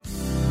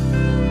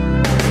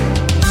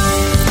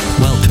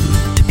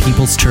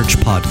Church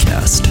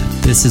podcast.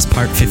 This is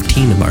part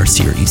 15 of our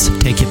series,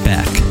 Take It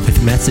Back,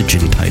 with a message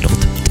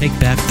entitled, Take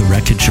Back the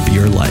Wreckage of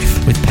Your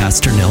Life, with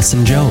Pastor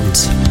Nelson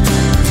Jones.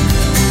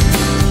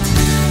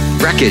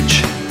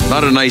 Wreckage,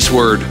 not a nice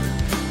word,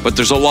 but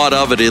there's a lot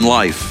of it in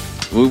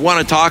life. We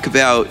want to talk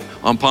about,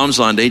 on Palm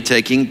Sunday,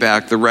 taking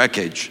back the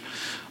wreckage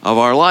of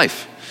our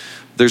life.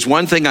 There's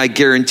one thing I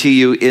guarantee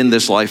you in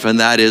this life, and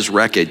that is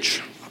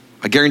wreckage.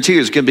 I guarantee you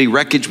there's going to be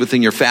wreckage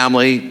within your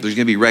family. There's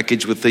going to be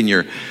wreckage within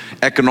your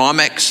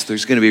economics.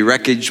 There's going to be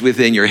wreckage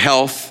within your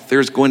health.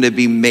 There's going to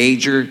be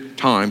major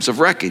times of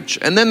wreckage.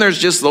 And then there's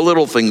just the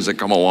little things that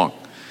come along.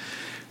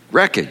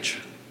 Wreckage.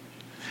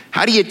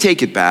 How do you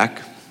take it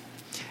back?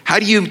 How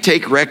do you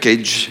take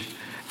wreckage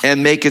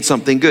and make it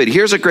something good?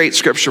 Here's a great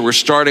scripture we're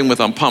starting with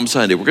on Palm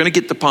Sunday. We're going to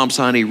get to Palm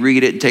Sunday,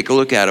 read it, and take a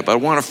look at it. But I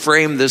want to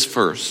frame this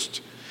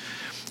first.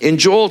 In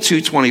Joel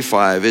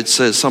 2:25, it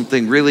says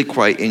something really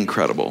quite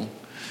incredible.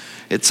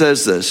 It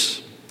says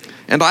this,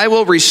 "And I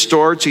will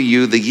restore to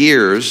you the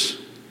years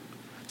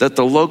that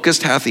the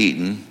locust hath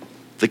eaten,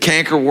 the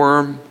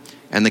cankerworm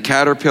and the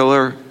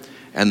caterpillar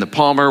and the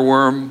palmer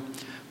worm,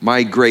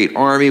 my great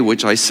army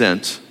which I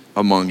sent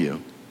among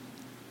you."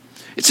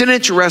 It's an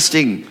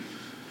interesting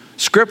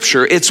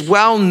scripture. It's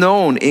well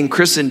known in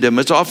Christendom.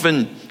 It's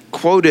often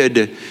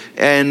quoted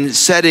in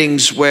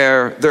settings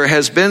where there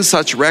has been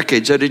such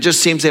wreckage that it just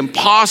seems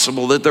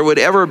impossible that there would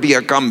ever be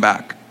a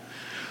comeback.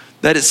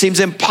 That it seems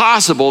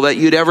impossible that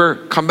you'd ever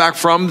come back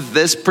from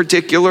this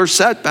particular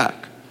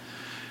setback.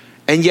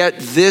 And yet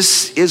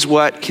this is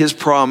what his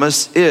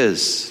promise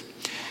is.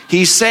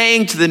 He's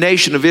saying to the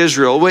nation of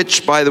Israel,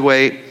 which, by the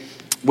way,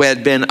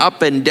 had been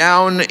up and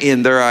down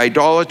in their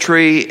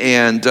idolatry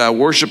and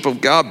worship of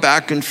God,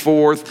 back and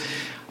forth,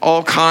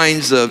 all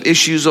kinds of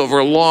issues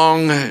over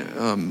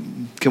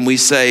long, can we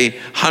say,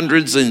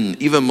 hundreds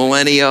and even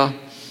millennia.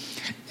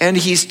 And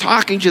he's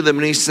talking to them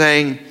and he's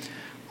saying,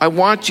 I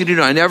want you to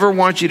know, I never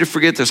want you to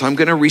forget this. I'm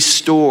going to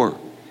restore.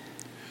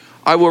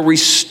 I will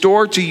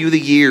restore to you the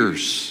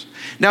years.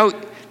 Now,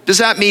 does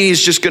that mean he's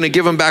just going to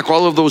give them back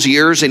all of those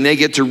years and they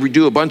get to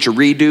do a bunch of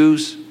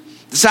redos?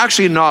 It's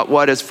actually not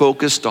what it's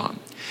focused on.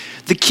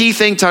 The key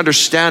thing to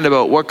understand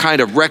about what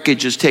kind of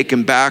wreckage is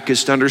taken back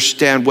is to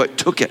understand what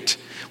took it.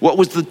 What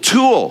was the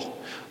tool?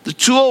 The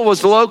tool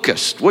was the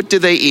locust. What do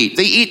they eat?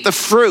 They eat the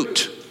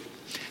fruit.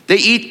 They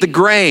eat the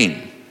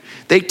grain.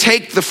 They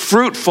take the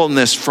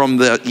fruitfulness from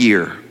the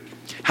year.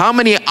 How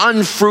many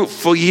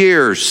unfruitful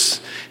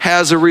years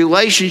has a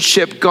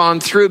relationship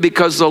gone through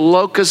because the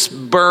locusts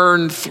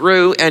burn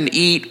through and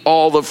eat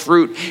all the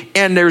fruit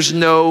and there's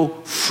no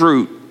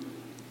fruit?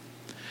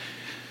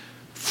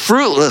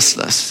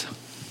 Fruitlessness.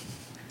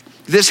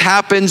 This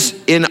happens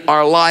in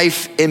our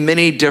life in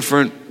many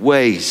different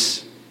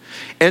ways.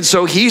 And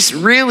so he's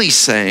really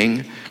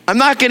saying, I'm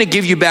not going to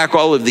give you back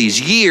all of these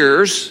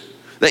years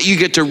that you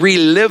get to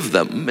relive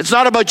them. It's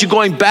not about you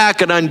going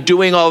back and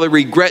undoing all the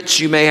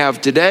regrets you may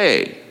have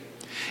today.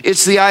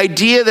 It's the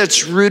idea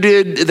that's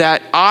rooted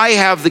that I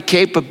have the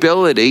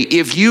capability,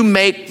 if you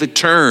make the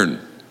turn,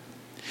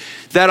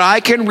 that I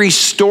can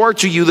restore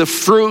to you the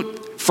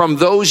fruit from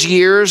those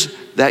years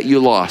that you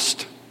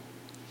lost.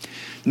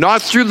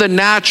 Not through the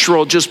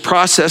natural just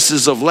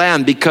processes of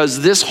land,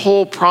 because this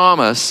whole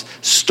promise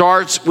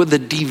starts with the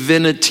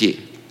divinity.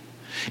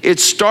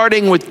 It's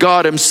starting with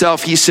God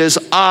himself. He says,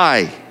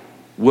 I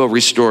will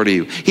restore to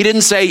you. He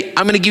didn't say,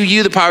 I'm going to give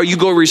you the power, you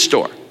go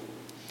restore.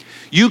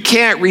 You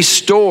can't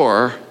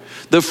restore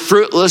the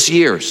fruitless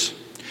years.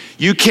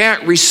 You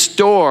can't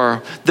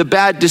restore the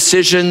bad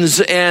decisions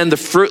and the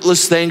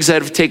fruitless things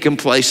that have taken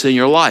place in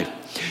your life.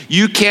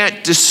 You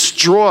can't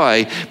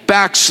destroy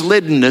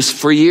backsliddenness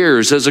for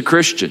years as a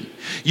Christian.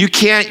 You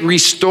can't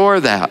restore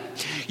that.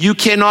 You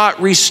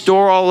cannot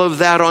restore all of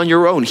that on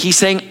your own. He's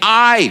saying,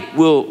 I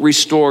will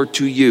restore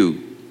to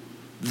you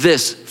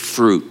this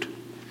fruit.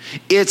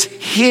 It's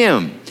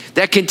him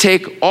that can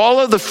take all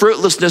of the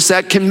fruitlessness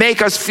that can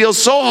make us feel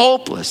so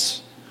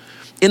hopeless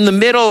in the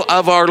middle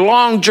of our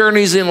long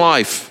journeys in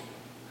life.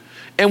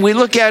 And we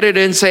look at it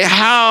and say,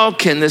 how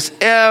can this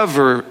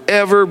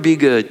ever be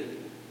good?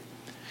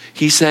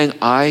 He's saying,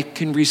 I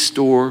can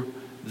restore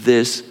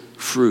this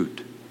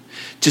fruit.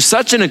 To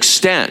such an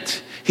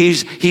extent,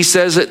 he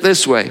says it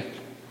this way,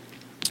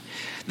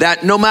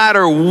 that no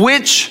matter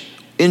which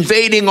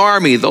invading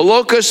army, the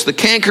locust, the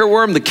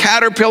cankerworm, the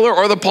caterpillar,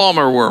 or the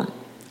palmer worm,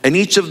 and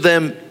each of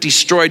them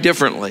destroy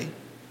differently,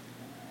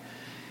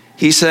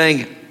 he's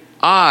saying,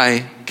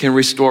 I can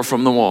restore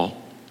from them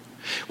all.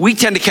 We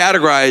tend to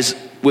categorize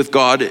with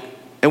God,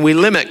 and we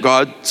limit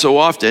God so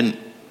often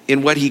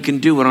in what he can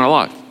do in our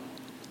life.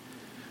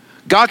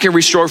 God can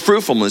restore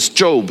fruitfulness.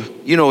 Job,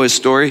 you know his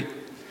story.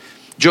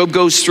 Job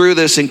goes through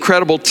this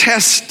incredible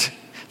test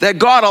that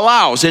God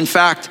allows. In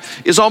fact,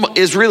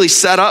 is really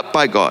set up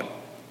by God.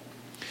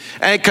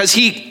 And because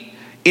he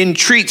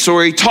entreats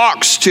or he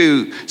talks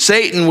to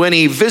Satan when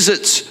he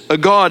visits a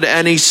God,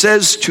 and he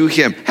says to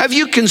him, have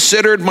you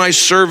considered my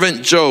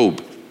servant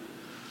Job?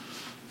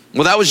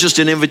 Well, that was just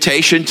an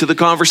invitation to the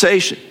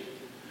conversation.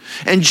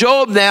 And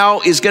Job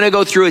now is going to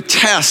go through a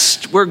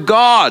test where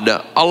God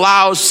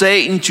allows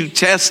Satan to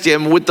test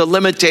him with the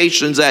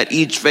limitations at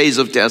each phase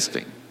of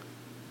testing.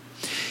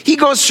 He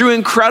goes through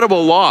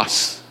incredible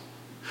loss.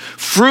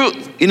 Fruit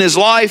in his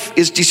life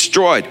is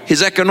destroyed.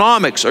 His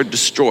economics are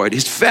destroyed.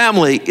 His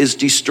family is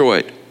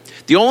destroyed.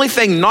 The only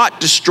thing not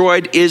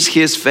destroyed is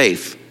his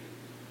faith.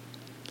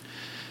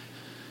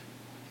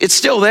 It's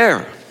still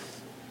there.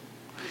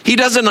 He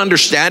doesn't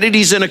understand it.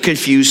 He's in a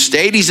confused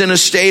state. He's in a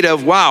state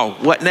of, wow,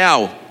 what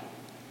now?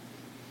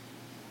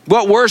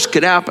 What worse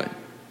could happen?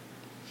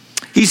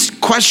 He's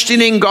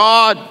questioning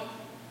God.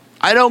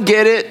 I don't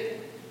get it.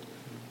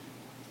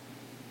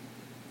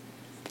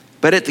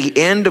 But at the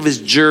end of his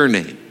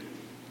journey,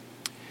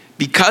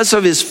 because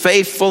of his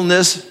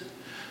faithfulness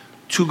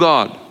to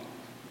God,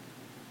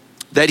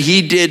 that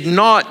he did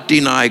not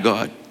deny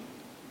God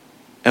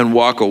and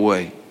walk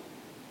away,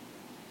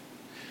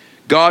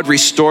 God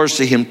restores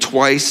to him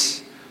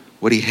twice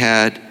what he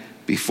had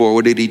before.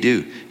 What did he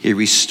do? He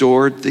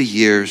restored the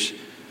years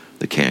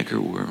the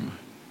cankerworm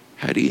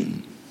had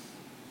eaten.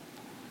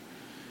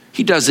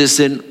 He does this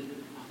in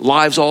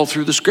lives all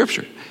through the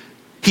scripture.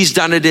 He's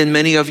done it in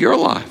many of your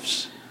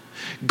lives.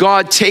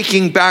 God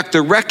taking back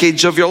the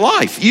wreckage of your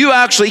life. You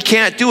actually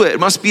can't do it. It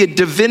must be a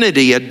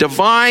divinity, a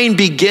divine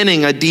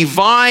beginning, a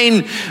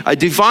divine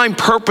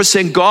purpose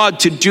in God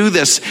to do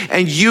this.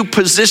 And you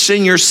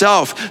position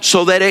yourself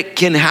so that it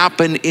can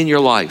happen in your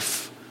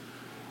life.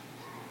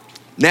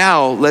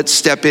 Now let's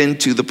step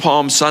into the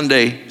Palm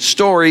Sunday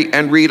story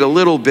and read a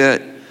little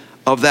bit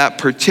of that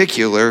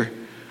particular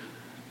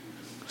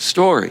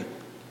story.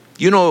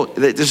 You know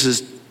that this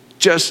is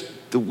just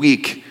the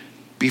week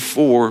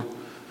before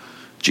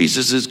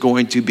Jesus is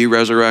going to be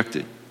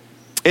resurrected.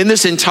 In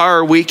this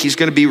entire week, he's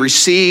going to be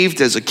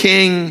received as a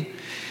king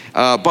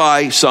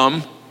by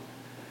some.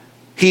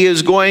 He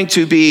is going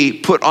to be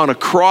put on a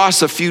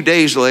cross a few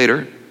days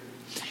later.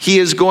 He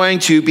is going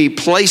to be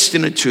placed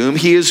in a tomb.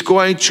 He is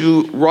going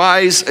to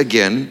rise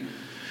again.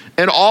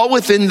 And all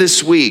within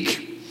this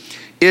week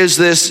is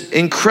this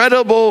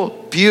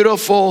incredible,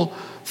 beautiful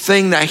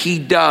thing that he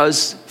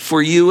does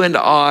for you and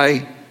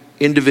I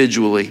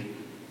individually,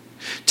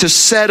 to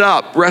set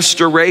up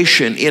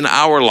restoration in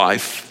our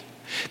life.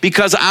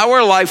 Because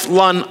our life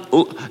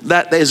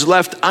that is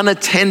left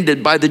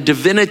unattended by the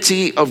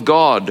divinity of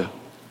God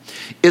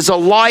is a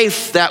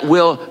life that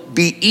will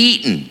be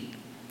eaten,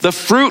 the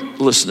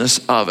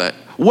fruitlessness of it.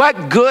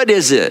 What good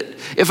is it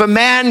if a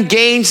man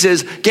gains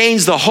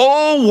the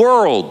whole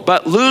world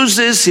but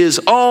loses his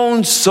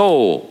own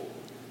soul?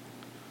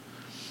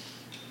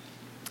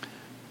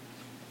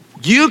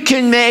 You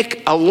can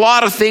make a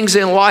lot of things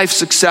in life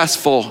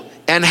successful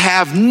and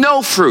have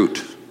no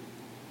fruit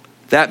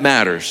that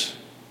matters.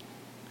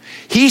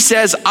 He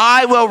says,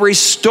 I will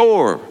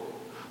restore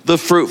the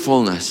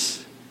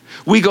fruitfulness.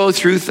 We go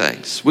through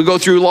things. We go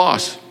through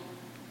loss.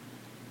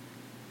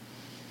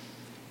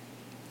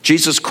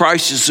 Jesus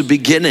Christ is the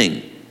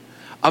beginning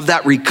of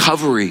that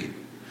recovery.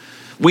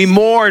 We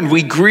mourn,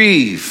 we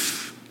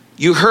grieve.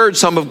 You heard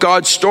some of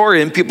God's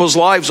story in people's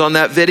lives on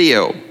that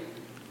video.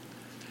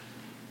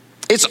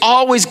 It's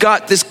always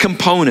got this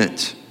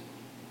component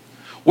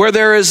where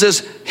there is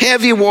this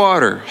heavy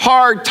water,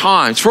 hard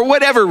times, for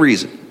whatever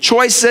reason.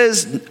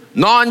 Choices,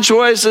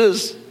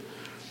 non-choices,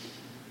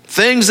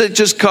 things that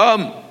just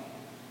come.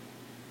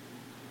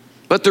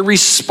 But the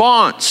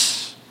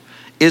response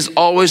is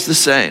always the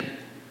same.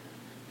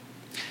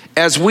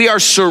 As we are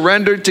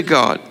surrendered to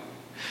God,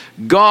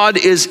 God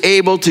is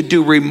able to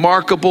do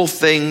remarkable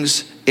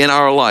things in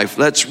our life.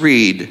 Let's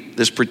read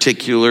this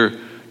particular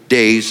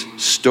day's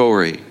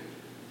story.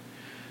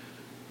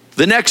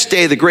 The next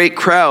day, the great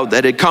crowd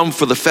that had come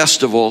for the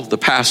festival, the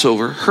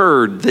Passover,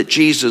 heard that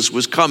Jesus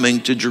was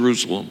coming to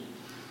Jerusalem.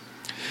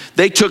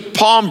 They took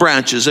palm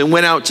branches and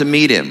went out to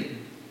meet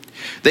him.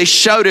 They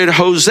shouted,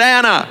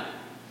 Hosanna!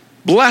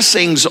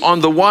 Blessings on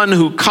the one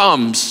who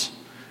comes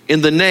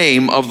in the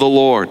name of the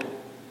Lord.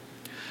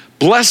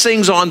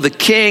 Blessings on the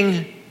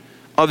King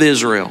of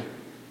Israel.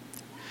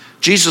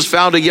 Jesus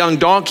found a young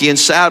donkey and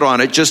sat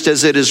on it, just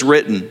as it is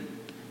written.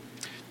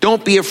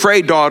 Don't be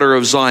afraid, daughter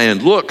of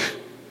Zion. Look,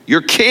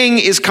 your king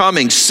is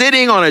coming,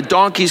 sitting on a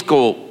donkey's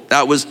colt.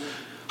 That was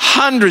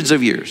hundreds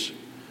of years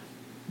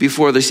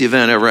before this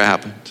event ever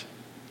happened.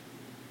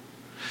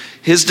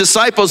 His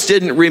disciples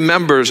didn't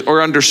remember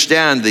or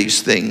understand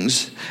these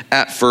things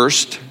at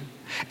first.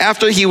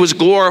 After he was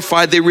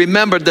glorified, they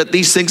remembered that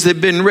these things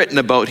had been written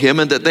about him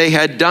and that they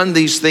had done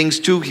these things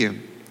to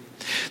him.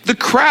 The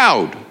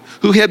crowd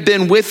who had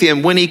been with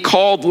him when he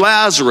called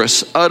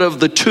Lazarus out of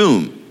the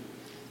tomb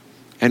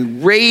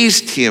and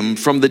raised him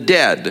from the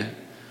dead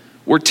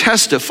were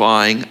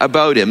testifying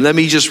about him. Let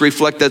me just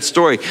reflect that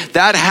story.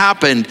 That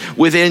happened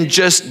within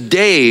just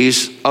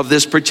days of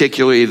this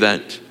particular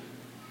event.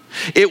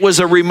 It was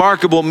a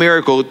remarkable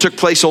miracle. It took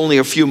place only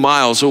a few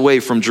miles away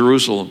from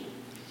Jerusalem,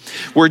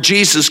 where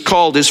Jesus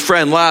called his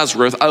friend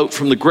Lazarus out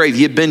from the grave.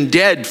 He had been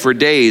dead for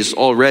days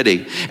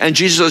already, and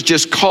Jesus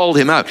just called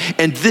him out.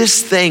 And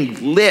this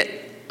thing lit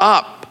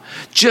up.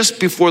 just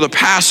before the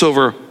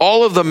Passover,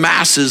 all of the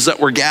masses that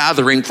were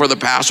gathering for the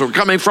Passover,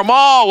 coming from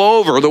all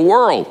over the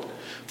world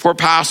for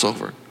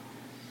Passover.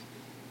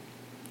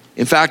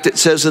 In fact, it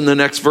says in the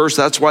next verse,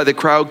 that's why the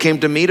crowd came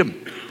to meet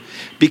him,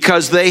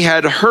 because they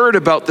had heard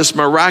about this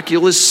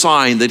miraculous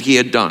sign that he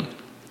had done.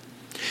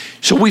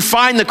 So we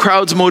find the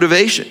crowd's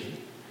motivation.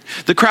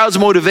 The crowd's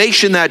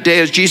motivation that day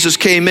as Jesus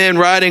came in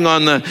riding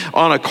on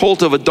a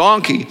colt of a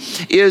donkey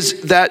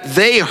is that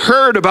they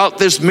heard about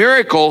this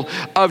miracle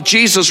of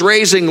Jesus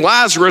raising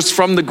Lazarus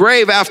from the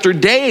grave after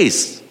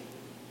days.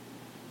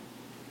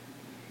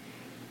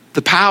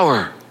 The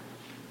power.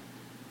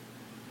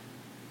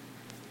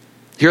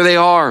 Here they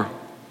are.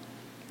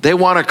 They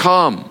want to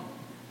come.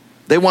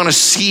 They want to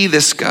see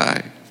this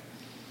guy.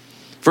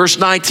 Verse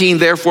 19,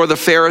 therefore the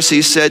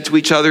Pharisees said to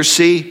each other,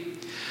 see,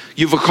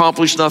 you've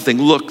accomplished nothing.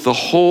 Look, the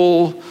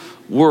whole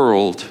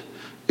world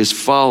is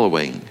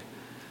following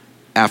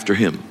after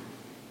him.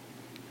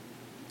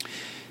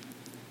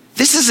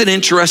 This is an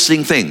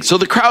interesting thing. So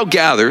the crowd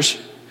gathers,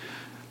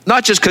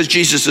 not just because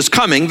Jesus is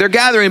coming, they're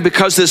gathering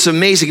because this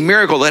amazing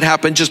miracle that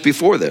happened just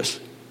before this.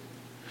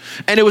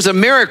 And it was a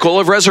miracle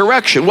of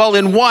resurrection. Well,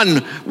 in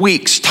 1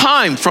 week's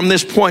time from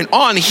this point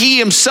on, he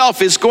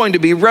himself is going to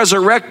be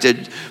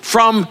resurrected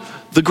from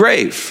the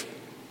grave.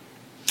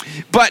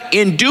 But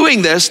in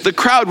doing this, the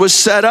crowd was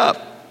set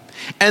up.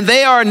 And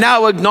they are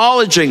now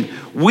acknowledging,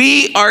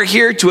 we are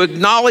here to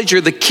acknowledge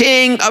you're the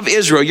King of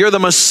Israel. You're the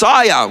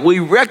Messiah. We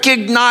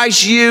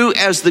recognize you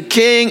as the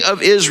King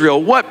of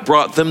Israel. What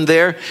brought them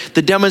there?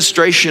 The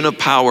demonstration of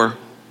power.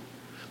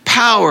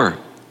 Power.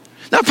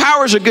 Now,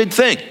 power is a good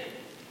thing.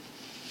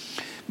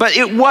 But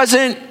it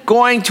wasn't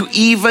going to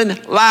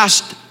even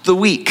last the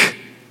week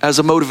as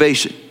a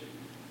motivation.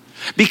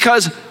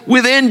 Because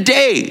within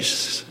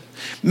days,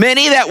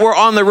 many that were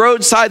on the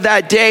roadside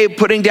that day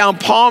putting down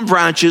palm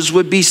branches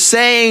would be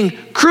saying,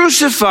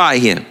 crucify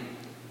him.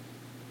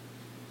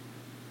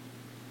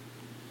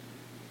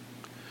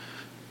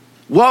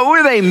 What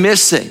were they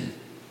missing?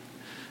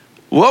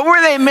 What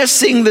were they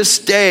missing this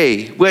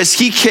day as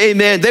he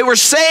came in? They were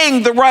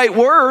saying the right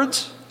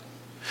words.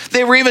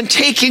 They were even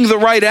taking the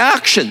right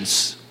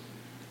actions.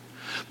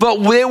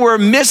 But they were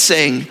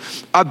missing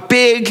a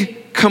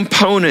big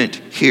component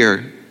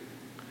here.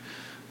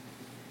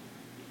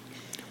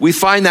 We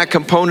find that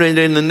component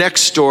in the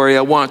next story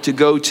I want to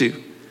go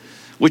to,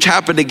 which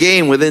happened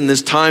again within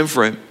this time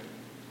frame.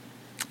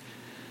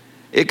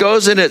 It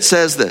goes and it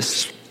says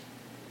this.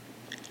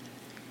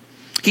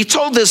 He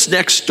told this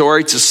next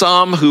story to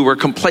some who were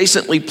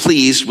complacently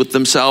pleased with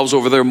themselves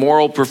over their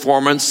moral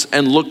performance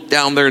and looked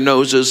down their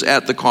noses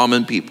at the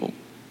common people.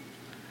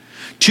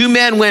 2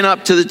 men went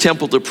up to the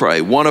temple to pray,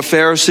 one a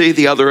Pharisee,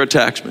 the other a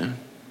taxman.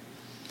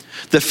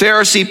 The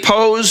Pharisee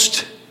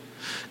posed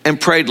and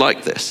prayed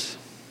like this.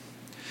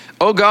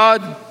 Oh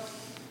God,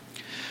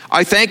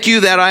 I thank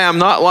you that I am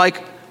not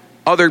like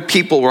other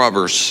people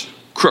robbers,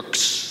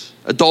 crooks,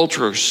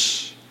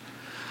 adulterers.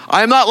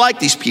 I am not like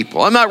these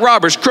people. I'm not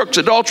robbers, crooks,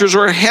 adulterers,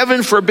 or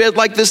heaven forbid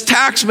like this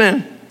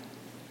taxman.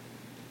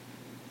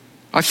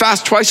 I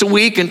fast twice a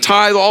week and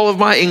tithe all of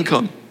my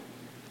income.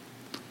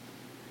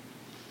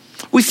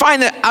 We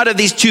find that out of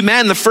these 2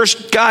 men, the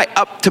first guy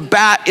up to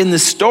bat in the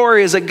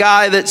story is a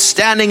guy that's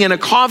standing in a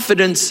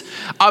confidence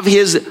of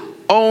his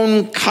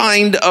own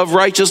kind of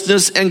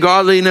righteousness and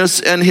godliness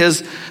and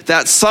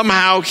that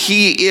somehow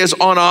he is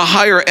on a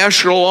higher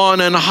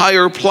echelon and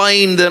higher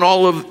plane than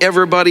all of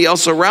everybody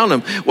else around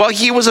him. Well,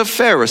 he was a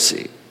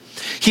Pharisee.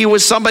 He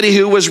was somebody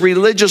who was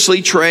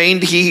religiously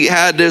trained. He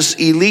had this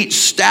elite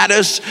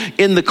status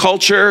in the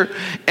culture,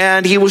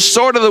 and he was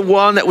sort of the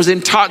one that was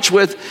in touch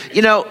with,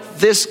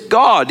 this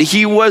God.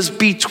 He was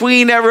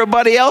between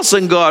everybody else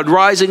and God,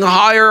 rising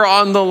higher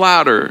on the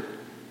ladder.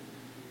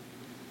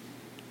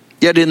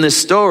 Yet in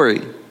this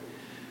story,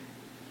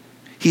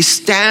 he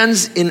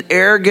stands in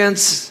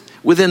arrogance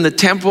within the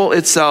temple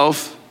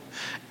itself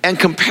and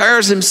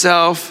compares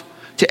himself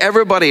to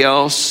everybody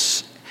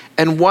else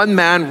and one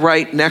man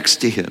right next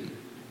to him.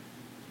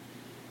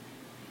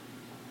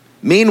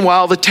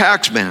 Meanwhile, the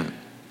taxman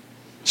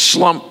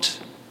slumped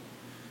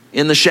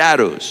in the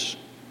shadows,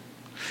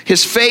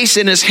 his face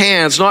in his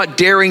hands, not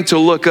daring to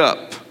look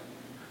up.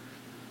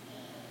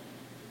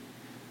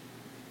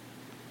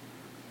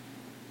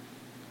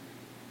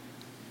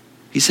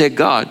 He said,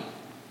 God,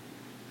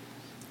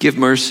 give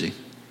mercy.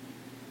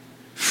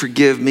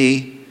 Forgive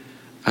me,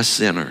 a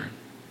sinner.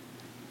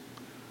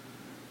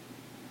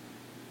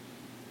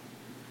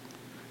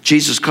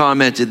 Jesus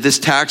commented, this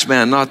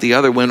taxman, not the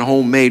other, went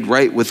home made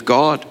right with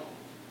God.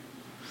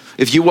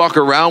 If you walk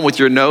around with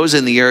your nose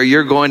in the air,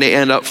 you're going to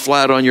end up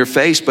flat on your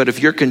face. But if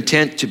you're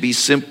content to be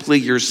simply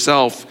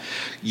yourself,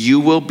 you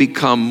will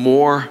become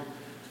more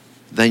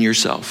than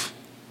yourself.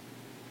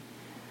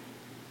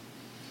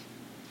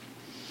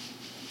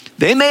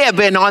 They may have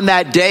been on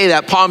that day,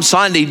 that Palm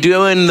Sunday,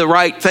 doing the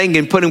right thing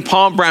and putting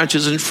palm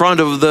branches in front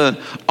of the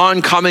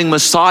oncoming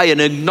Messiah and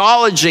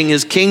acknowledging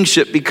his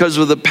kingship because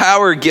of the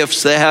power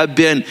gifts that have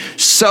been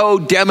so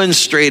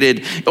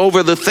demonstrated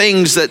over the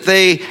things that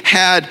they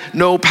had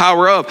no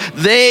power of.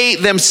 They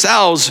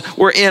themselves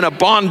were in a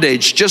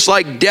bondage, just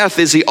like death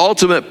is the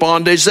ultimate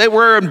bondage. They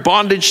were in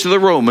bondage to the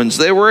Romans.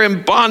 They were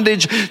in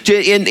bondage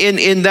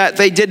in that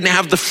they didn't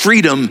have the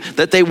freedom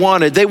that they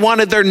wanted. They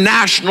wanted their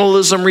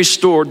nationalism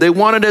restored. They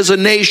wanted as a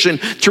nation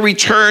to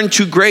return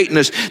to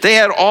greatness. They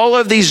had all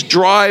of these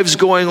drives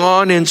going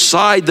on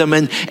inside them,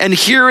 and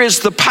here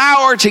is the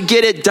power to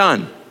get it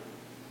done.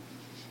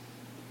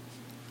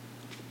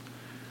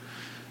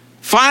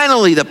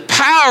 Finally, the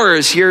power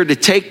is here to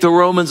take the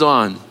Romans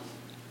on.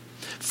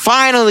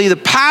 Finally, the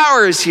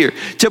power is here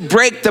to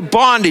break the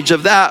bondage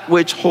of that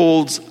which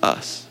holds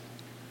us.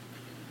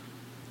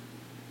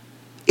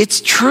 It's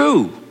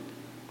true.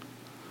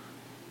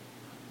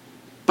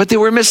 But they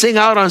were missing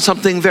out on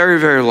something very,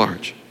 very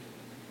large.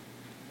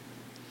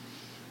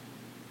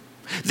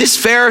 This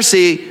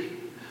Pharisee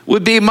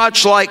would be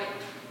much like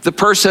the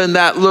person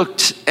that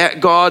looked at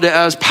God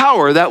as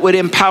power, that would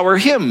empower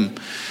him,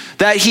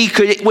 that he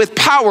could, with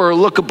power,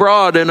 look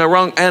abroad and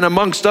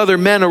amongst other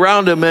men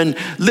around him and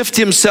lift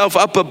himself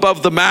up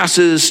above the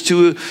masses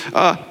to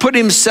put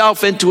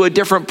himself into a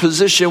different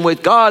position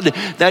with God,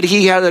 that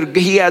he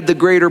had the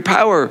greater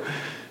power.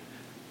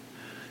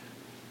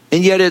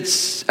 And yet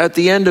it's at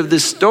the end of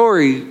this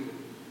story,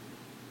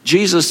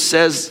 Jesus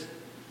says,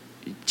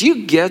 do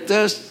you get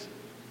this?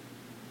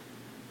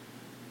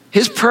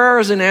 His prayer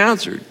isn't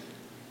answered.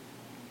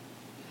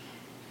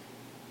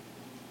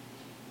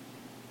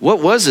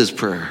 What was his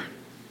prayer?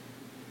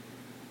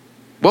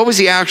 What was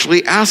he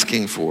actually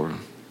asking for?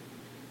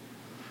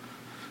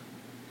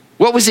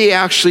 What was he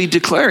actually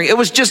declaring? It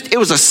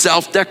was a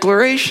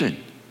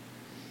self-declaration.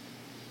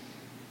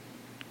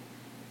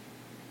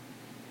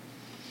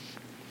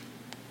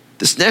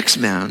 This next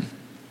man,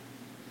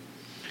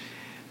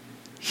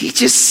 he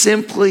just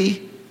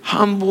simply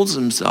humbles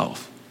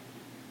himself.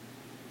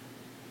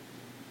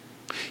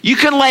 You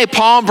can lay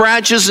palm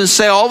branches and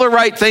say all the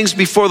right things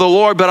before the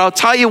Lord, but I'll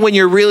tell you when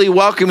you're really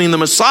welcoming the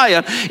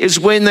Messiah is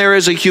when there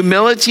is a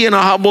humility and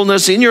a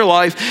humbleness in your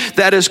life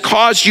that has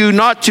caused you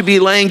not to be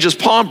laying just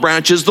palm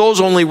branches. Those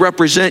only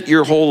represent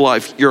your whole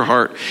life, your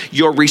heart,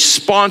 your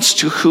response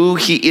to who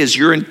he is.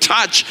 You're in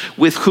touch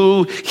with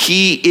who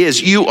he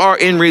is. You are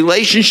in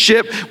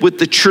relationship with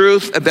the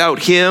truth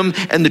about him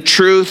and the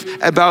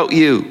truth about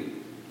you.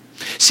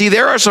 See,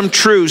 there are some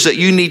truths that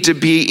you need to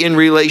be in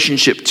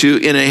relationship to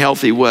in a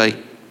healthy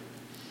way.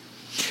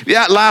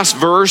 That last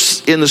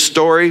verse in the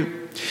story,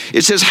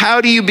 it says, how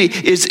do you be,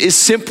 is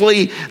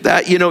simply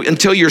that,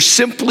 until you're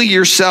simply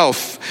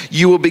yourself,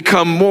 you will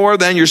become more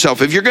than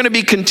yourself. If you're going to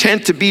be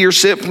content to be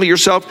simply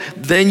yourself,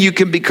 then you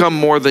can become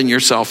more than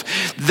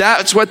yourself.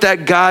 That's what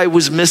that guy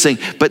was missing.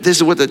 But this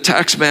is what the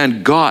tax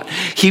man got.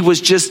 He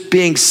was just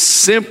being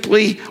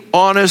simply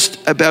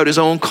honest about his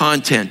own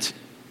content.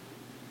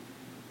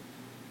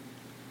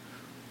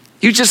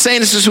 He was just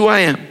saying, this is who I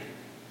am.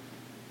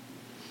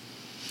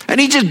 And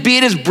he just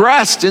beat his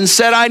breast and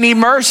said, I need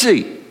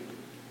mercy.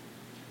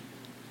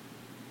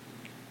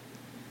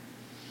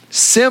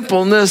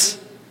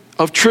 Simpleness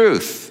of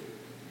truth.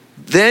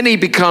 Then he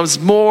becomes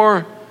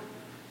more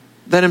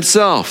than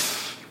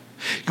himself.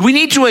 We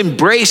need to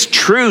embrace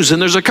truths,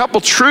 and there's a couple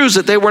truths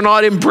that they were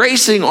not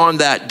embracing on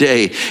that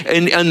day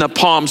in the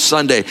Palm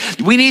Sunday.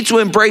 We need to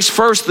embrace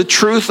first the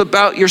truth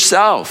about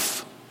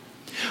yourself.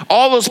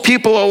 All those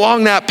people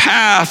along that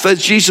path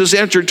as Jesus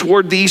entered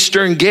toward the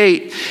eastern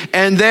gate,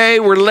 and they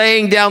were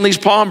laying down these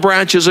palm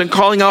branches and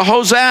calling out,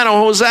 Hosanna,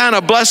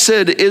 Hosanna, blessed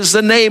is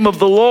the name of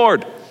the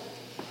Lord.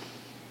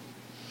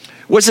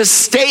 Was a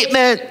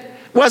statement,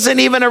 wasn't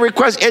even a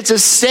request. It's a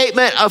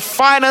statement of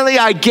finally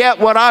I get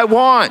what I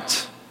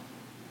want.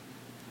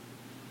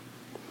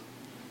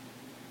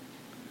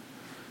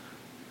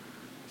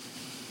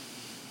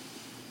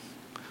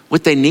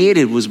 What they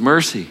needed was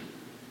mercy.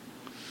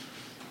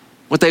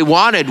 What they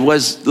wanted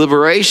was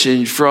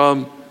liberation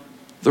from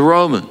the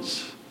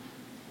Romans.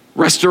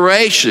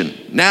 Restoration,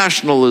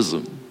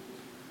 nationalism.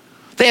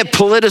 They had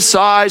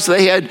politicized,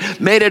 they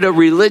had made it a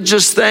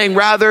religious thing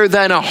rather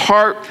than a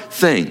heart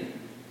thing.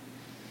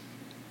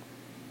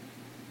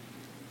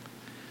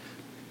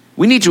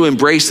 We need to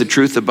embrace the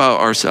truth about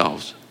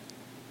ourselves.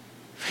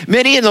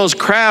 Many in those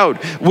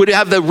crowd would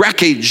have the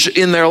wreckage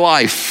in their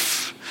life.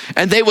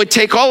 And they would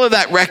take all of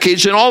that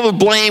wreckage and all the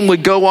blame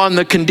would go on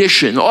the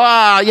condition.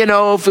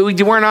 If we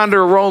weren't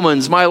under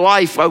Romans, my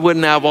life, I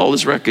wouldn't have all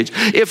this wreckage.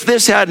 If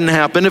this hadn't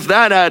happened, if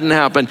that hadn't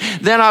happened,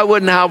 then I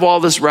wouldn't have all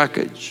this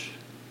wreckage.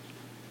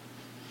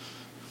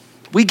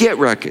 We get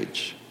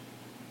wreckage.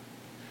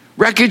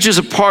 Wreckage is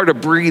a part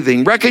of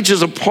breathing. Wreckage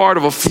is a part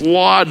of a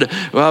flawed,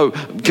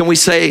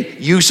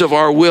 use of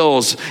our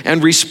wills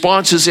and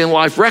responses in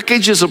life.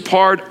 Wreckage is a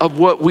part of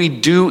what we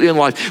do in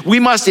life. We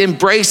must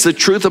embrace the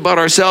truth about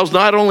ourselves.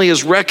 Not only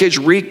is wreckage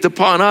wreaked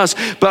upon us,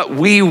 but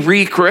we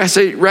wreak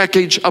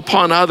wreckage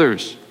upon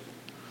others.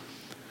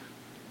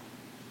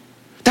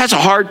 That's a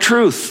hard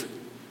truth.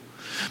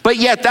 But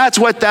yet that's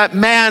what that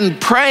man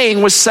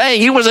praying was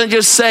saying. He wasn't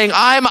just saying,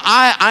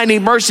 I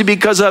need mercy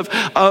because of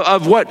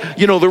what,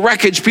 the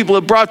wreckage people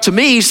have brought to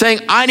me. He's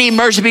saying, I need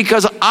mercy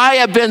because I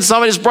have been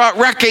somebody who's brought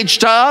wreckage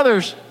to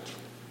others.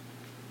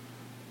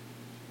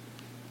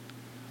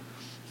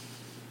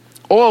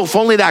 Oh, if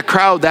only that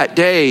crowd that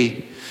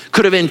day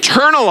could have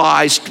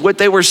internalized what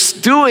they were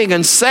doing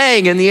and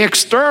saying in the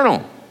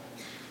external.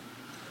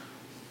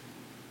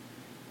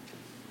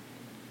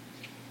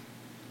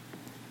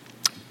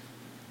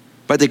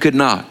 But they could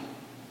not.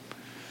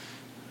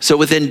 So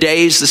within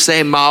days, the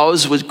same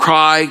mouths would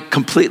cry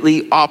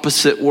completely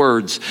opposite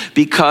words,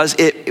 because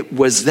it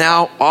was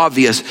now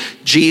obvious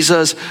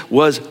Jesus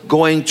was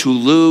going to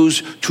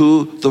lose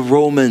to the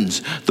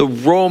Romans. The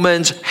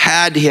Romans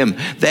had him.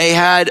 They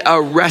had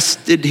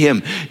arrested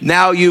him.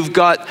 Now you've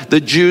got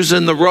the Jews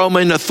and the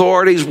Roman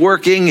authorities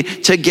working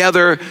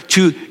together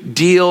to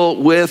deal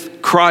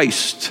with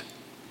Christ.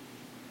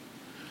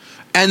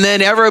 And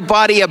then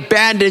everybody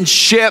abandoned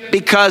ship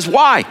because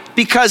why?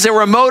 Because they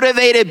were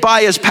motivated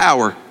by his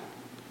power.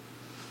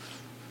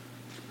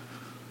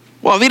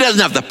 Well, if he doesn't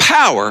have the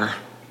power,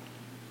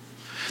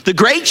 the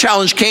great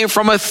challenge came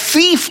from a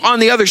thief on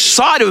the other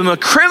side of him, a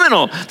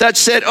criminal that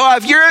said,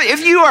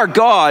 if you are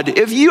God,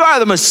 if you are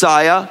the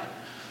Messiah,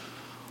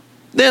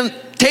 then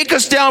take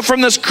us down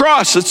from this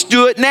cross. Let's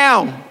do it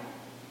now.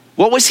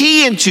 What was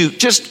he into?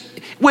 Just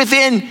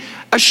within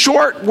a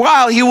short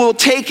while, he will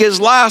take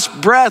his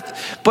last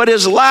breath, but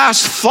his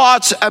last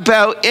thoughts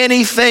about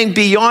anything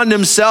beyond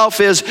himself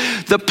is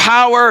the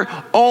power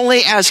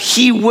only as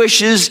he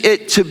wishes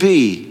it to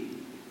be.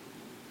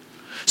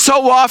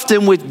 So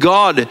often with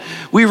God,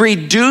 we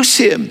reduce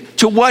him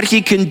to what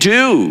he can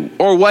do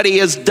or what he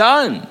has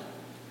done.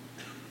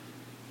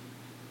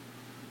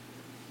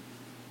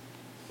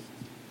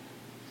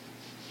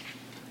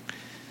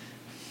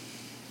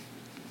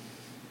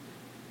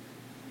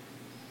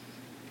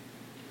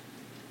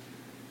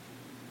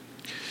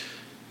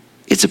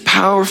 It's a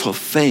powerful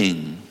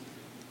thing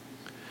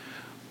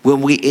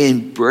when we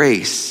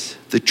embrace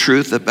the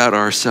truth about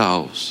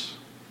ourselves.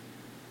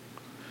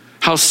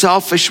 How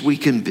selfish we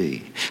can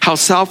be, how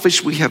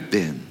selfish we have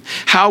been,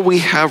 how we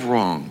have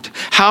wronged,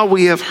 how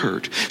we have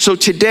hurt. So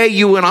today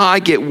you and I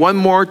get one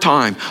more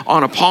time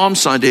on a Palm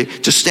Sunday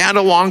to stand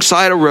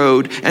alongside a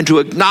road and to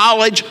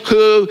acknowledge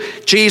who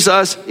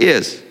Jesus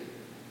is.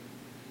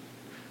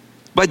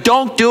 But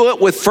don't do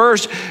it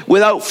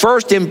without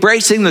first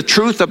embracing the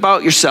truth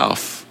about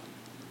yourself.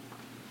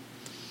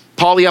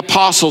 Paul the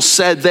apostle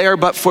said there,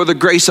 but for the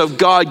grace of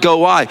God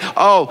go I.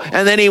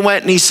 And then he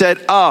went and he said,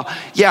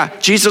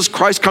 Jesus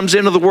Christ comes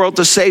into the world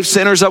to save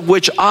sinners, of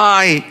which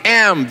I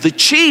am the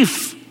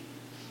chief.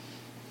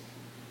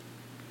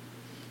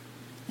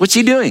 What's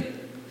he doing?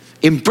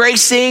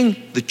 Embracing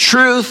the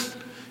truth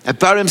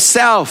about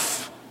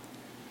himself.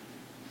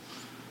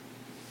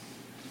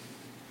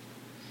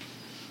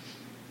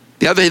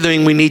 The other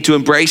thing we need to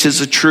embrace is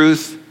the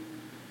truth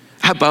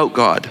about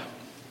God.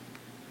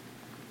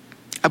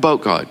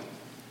 About God.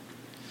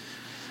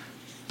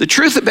 The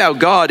truth about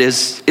God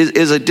is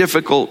a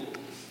difficult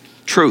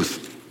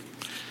truth.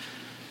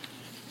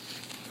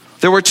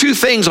 There were two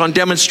things on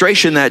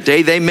demonstration that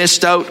day. They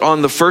missed out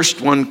on the first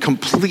one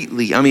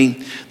completely.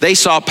 They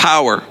saw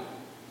power.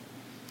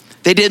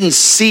 They didn't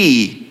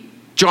see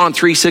John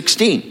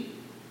 3:16.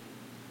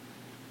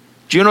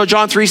 Do you know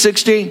John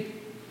 3:16?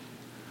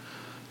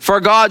 For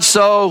God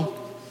so...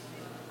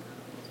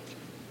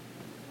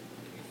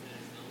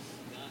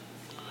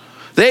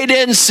 They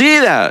didn't see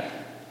that.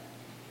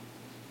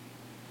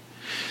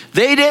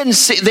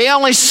 They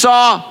only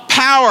saw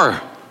power.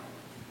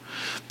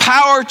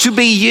 Power to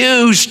be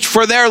used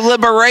for their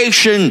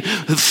liberation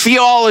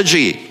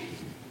theology.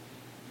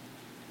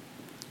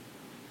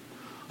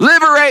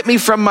 Liberate me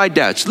from my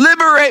debts.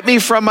 Liberate me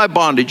from my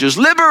bondages.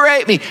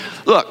 Liberate me.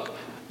 Look,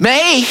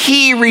 may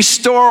he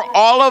restore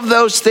all of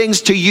those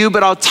things to you,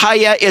 but I'll tell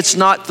you, it's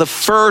not the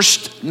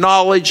first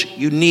knowledge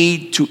you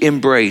need to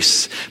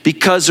embrace,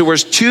 because there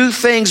was two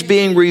things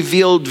being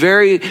revealed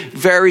very,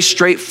 very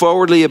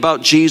straightforwardly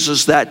about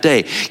Jesus that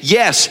day.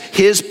 Yes,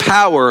 his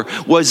power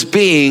was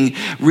being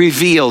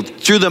revealed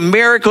through the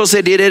miracles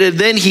that he did, and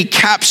then he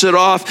caps it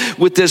off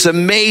with this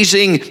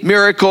amazing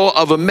miracle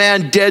of a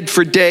man dead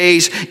for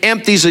days,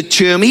 empties a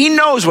tomb. He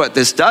knows what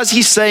this does.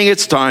 He's saying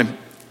it's time.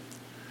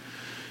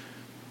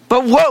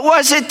 But what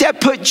was it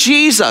that put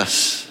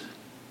Jesus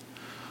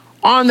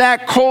on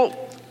that colt?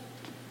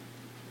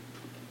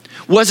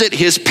 Was it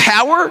his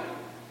power?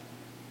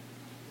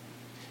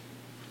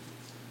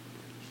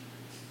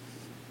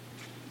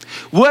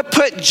 What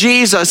put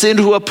Jesus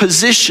into a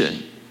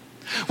position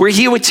where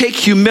he would take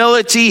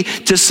humility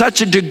to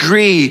such a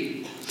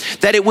degree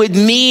that it would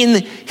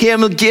mean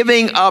him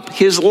giving up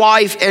his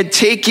life and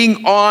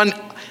taking on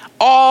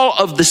all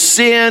of the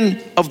sin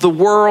of the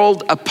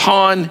world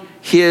upon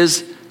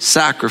his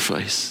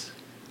sacrifice?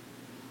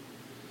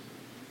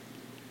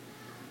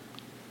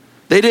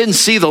 They didn't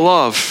see the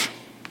love.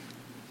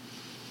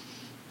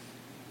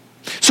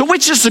 So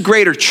which is the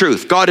greater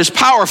truth? God is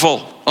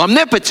powerful,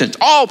 omnipotent,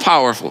 all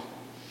powerful.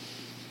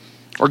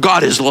 or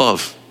God is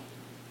love.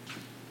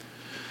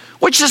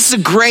 Which is the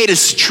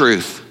greatest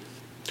truth?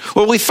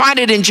 Well, we find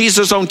it in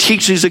Jesus' own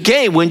teachings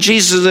again, when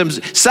Jesus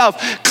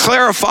himself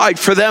clarified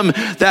for them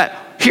that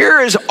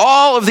here is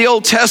all of the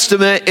Old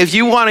Testament. If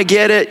you want to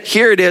get it,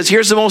 here it is.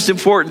 Here's the most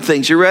important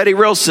things. You ready?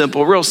 Real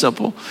simple, real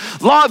simple.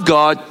 Love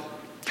God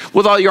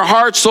with all your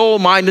heart, soul,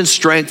 mind, and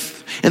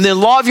strength. And then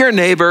love your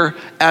neighbor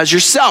as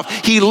yourself.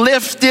 He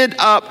lifted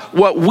up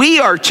what we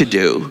are to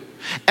do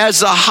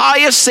as the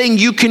highest thing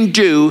you can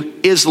do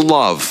is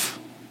love.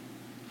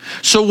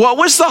 So what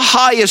was the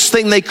highest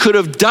thing they could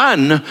have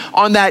done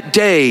on that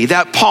day,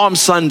 that Palm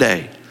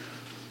Sunday?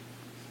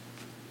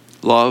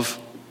 Love.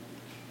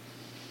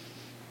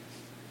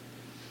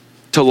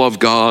 To love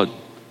God.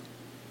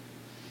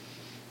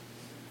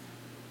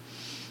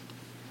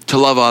 To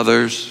love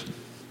others.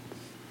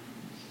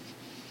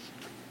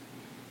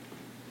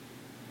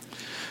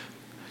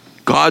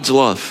 God's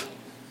love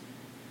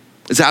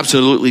is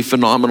absolutely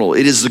phenomenal.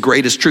 It is the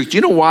greatest truth. Do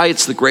you know why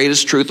it's the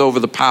greatest truth over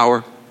the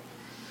power?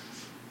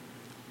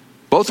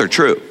 Both are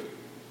true.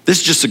 This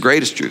is just the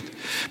greatest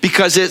truth.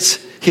 Because it's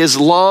his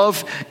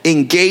love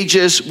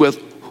engages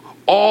with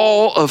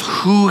all of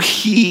who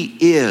he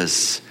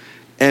is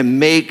and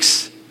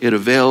makes it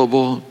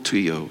available to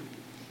you.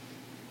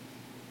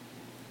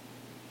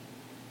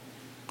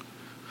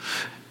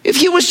 If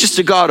he was just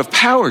a God of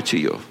power to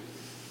you,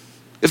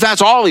 if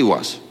that's all he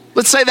was,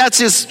 let's say that's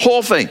his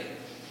whole thing.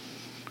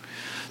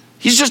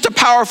 He's just a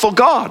powerful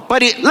God.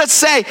 But let's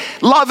say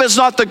love is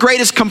not the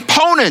greatest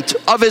component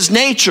of his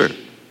nature.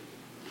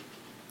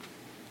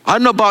 I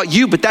don't know about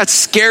you, but that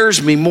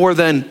scares me more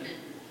than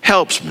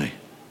helps me.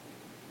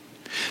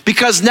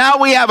 Because now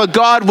we have a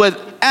God with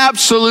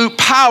absolute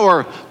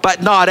power,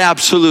 but not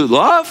absolute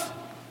love.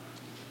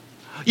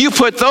 You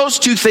put those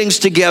two things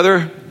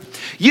together,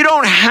 you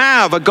don't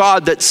have a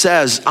God that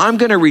says, I'm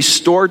going to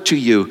restore to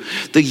you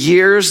the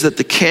years that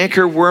the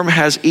cankerworm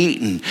has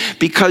eaten,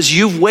 because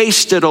you've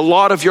wasted a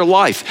lot of your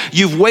life.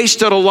 You've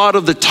wasted a lot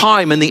of the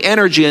time and the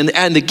energy and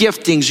the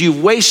giftings.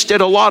 You've wasted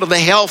a lot of the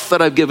health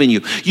that I've given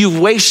you. You've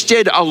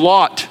wasted a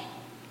lot.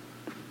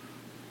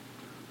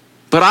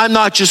 But I'm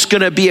not just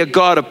going to be a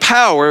God of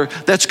power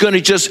that's going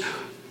to just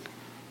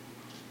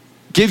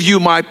give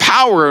you my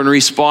power in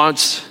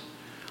response.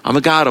 I'm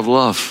a God of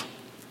love.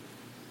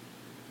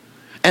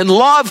 And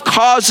love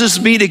causes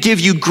me to give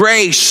you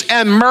grace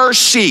and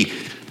mercy.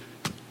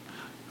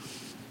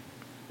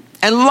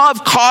 And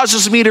love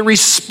causes me to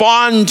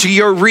respond to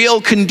your real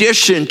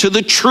condition, to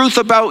the truth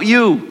about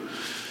you.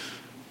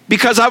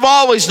 Because I've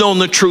always known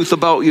the truth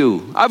about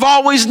you. I've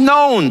always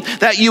known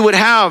that you would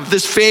have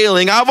this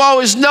failing. I've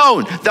always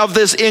known of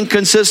this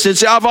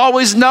inconsistency. I've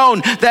always known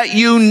that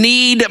you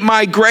need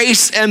my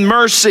grace and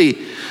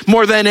mercy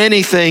more than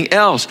anything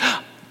else.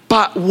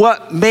 But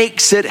what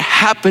makes it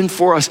happen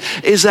for us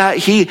is that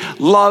he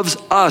loves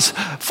us.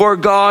 For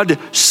God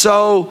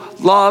so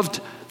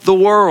loved the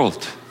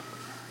world.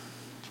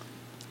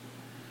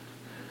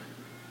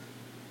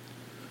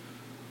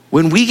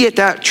 When we get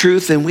that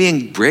truth and we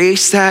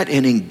embrace that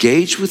and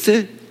engage with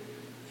it,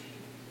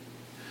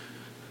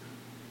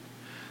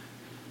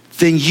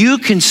 then you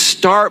can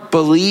start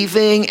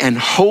believing and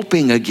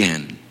hoping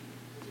again.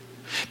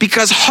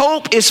 Because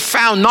hope is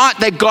found not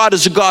that God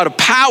is a God of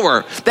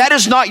power. That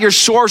is not your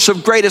source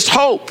of greatest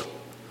hope.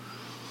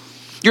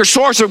 Your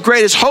source of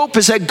greatest hope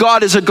is that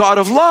God is a God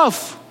of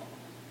love.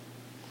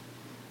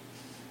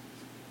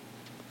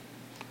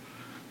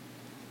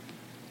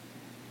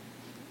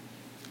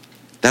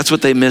 That's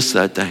what they missed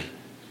that day.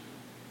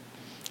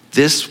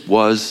 This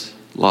was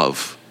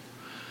love.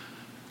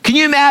 Can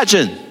you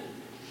imagine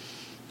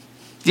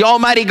the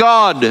Almighty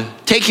God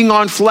taking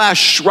on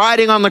flesh,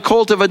 riding on the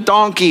colt of a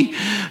donkey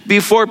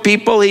before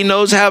people he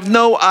knows have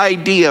no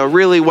idea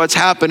really what's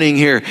happening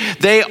here?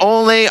 They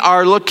only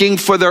are looking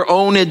for their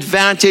own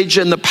advantage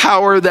and the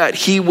power that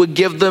he would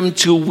give them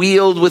to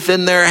wield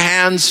within their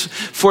hands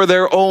for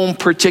their own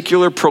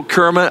particular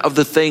procurement of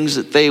the things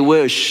that they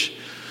wish.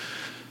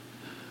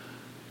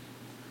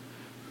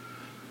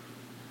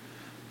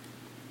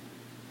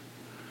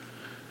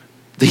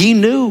 He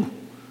knew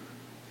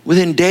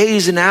within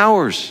days and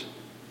hours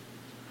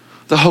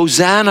the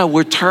Hosanna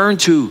would turn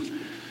to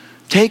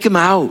take him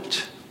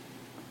out.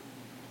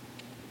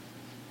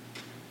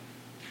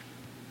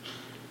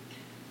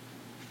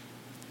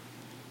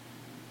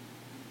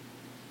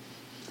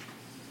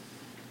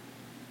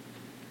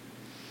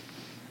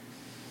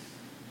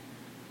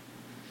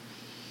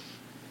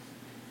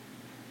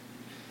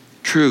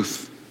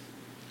 Truth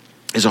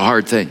is a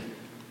hard thing.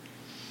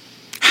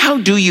 How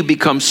do you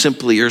become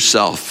simply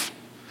yourself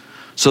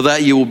so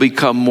that you will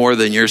become more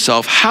than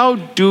yourself? How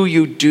do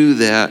you do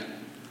that?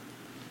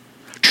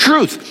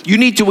 Truth. You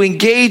need to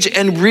engage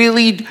and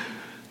really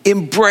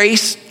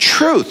embrace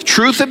truth.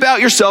 Truth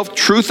about yourself,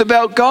 truth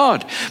about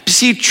God.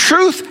 See,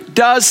 truth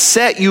does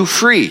set you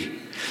free.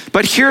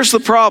 But here's the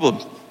problem.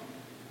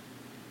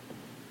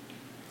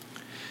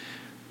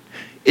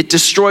 It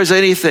destroys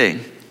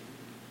anything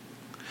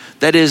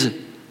that is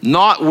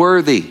not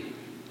worthy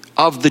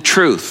of the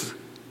truth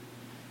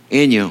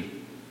in you.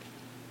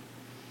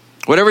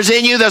 Whatever's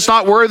in you that's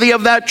not worthy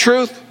of that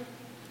truth,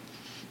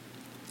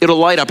 it'll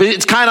light up.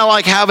 It's kind of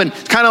like having,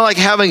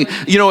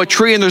 a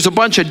tree and there's a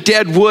bunch of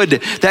dead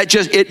wood that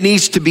it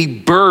needs to be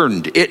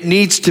burned. It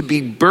needs to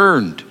be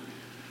burned.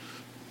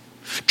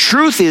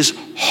 Truth is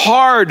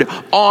hard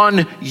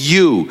on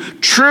you.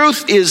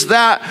 Truth is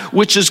that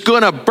which is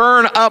going to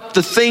burn up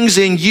the things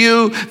in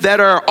you that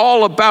are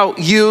all about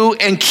you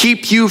and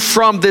keep you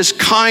from this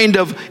kind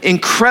of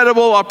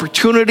incredible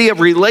opportunity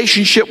of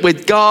relationship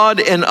with God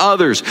and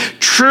others.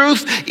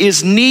 Truth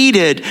is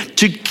needed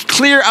to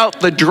clear out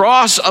the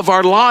dross of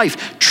our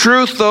life.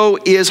 Truth, though,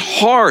 is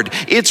hard.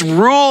 Its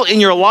rule in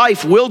your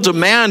life will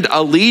demand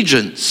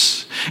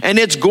allegiance, and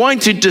it's going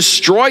to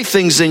destroy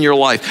things in your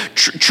life.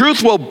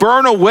 Truth will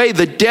burn away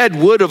the dead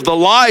wood of the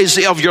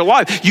lies of your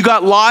life. You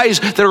got lies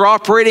that are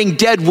operating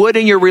dead wood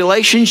in your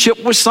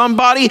relationship with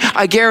somebody.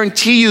 I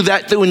guarantee you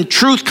that when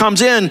truth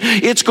comes in,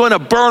 it's going to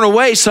burn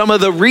away some of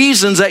the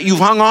reasons that you've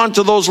hung on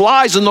to those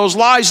lies, and those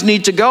lies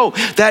need to go.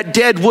 That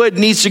dead wood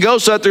needs to go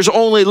so that there's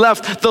only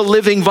left the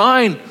living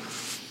vine.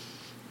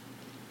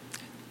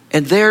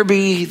 And there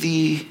be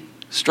the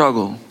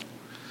struggle.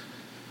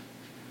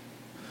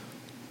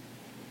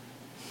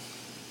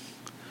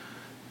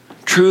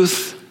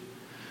 Truth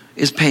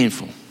is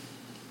painful.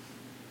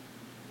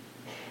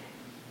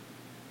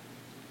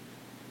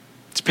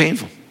 It's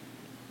painful.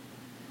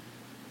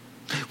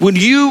 When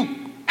you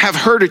have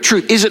heard a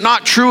truth, is it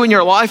not true in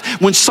your life?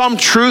 When some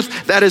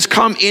truth that has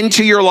come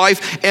into your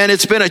life and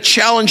it's been a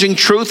challenging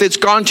truth, it's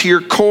gone to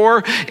your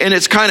core and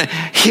it's kind of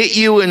hit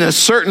you in a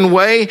certain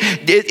way,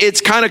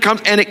 it's kind of comes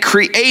and it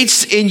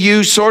creates in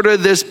you sort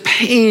of this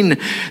pain,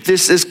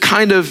 this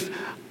kind of,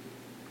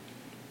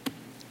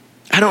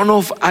 I don't know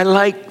if I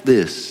like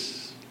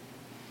this.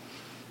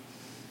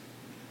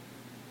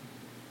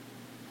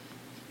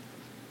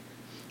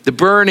 The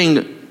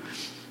burning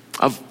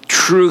of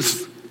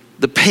truth,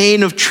 the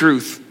pain of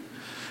truth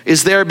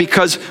is there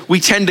because we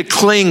tend to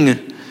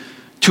cling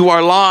to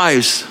our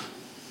lives.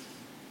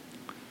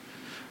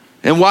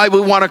 And why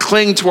we want to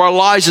cling to our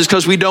lives is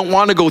because we don't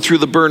want to go through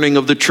the burning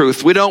of the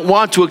truth. We don't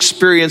want to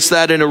experience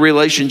that in a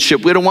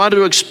relationship. We don't want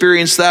to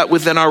experience that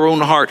within our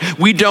own heart.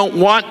 We don't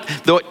want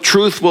the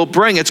truth will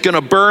bring. It's going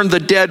to burn the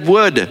dead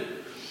wood.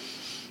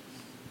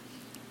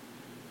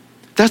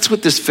 That's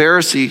what this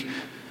Pharisee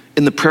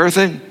in the prayer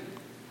thing,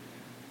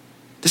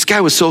 this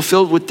guy was so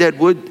filled with dead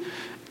wood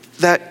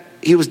that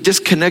he was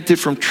disconnected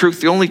from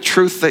truth. The only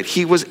truth that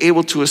he was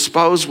able to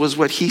espouse was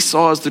what he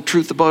saw as the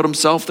truth about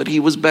himself, that he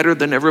was better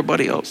than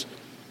everybody else.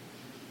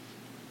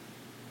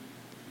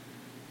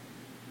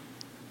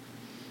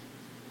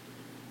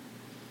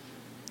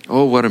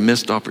 Oh, what a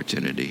missed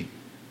opportunity.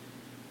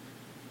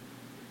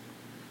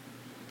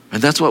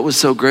 And that's what was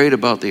so great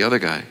about the other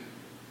guy.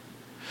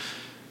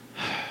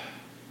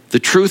 The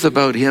truth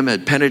about him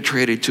had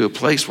penetrated to a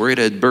place where it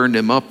had burned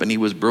him up and he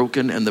was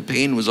broken and the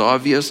pain was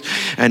obvious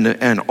and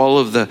all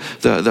of the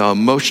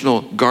emotional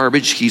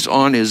garbage. He's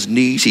on his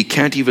knees. He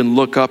can't even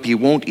look up. He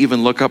won't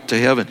even look up to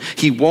heaven.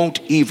 He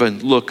won't even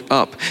look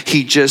up.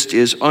 He just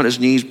is on his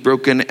knees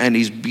broken and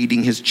he's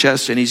beating his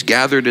chest and he's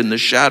gathered in the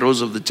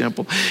shadows of the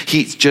temple.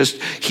 He's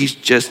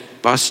just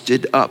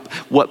busted up.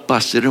 What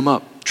busted him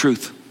up?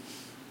 Truth.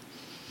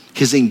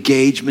 His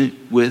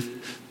engagement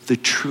with the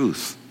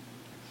truth.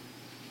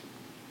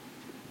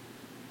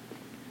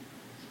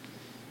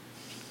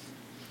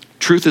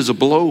 Truth is a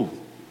blow.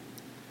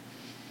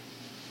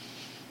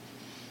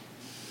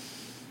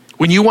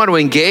 When you want to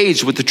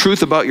engage with the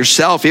truth about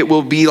yourself, it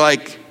will be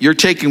like you're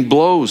taking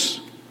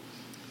blows.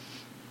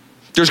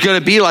 There's going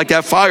to be like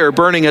that fire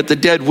burning at the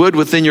dead wood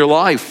within your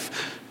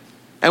life.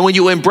 And when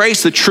you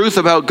embrace the truth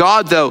about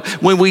God, though,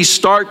 when we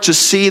start to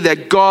see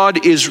that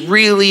God is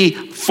really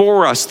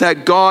for us,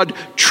 that God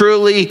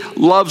truly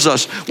loves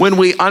us, when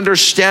we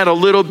understand a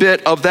little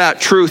bit of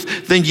that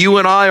truth, then you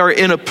and I are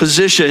in a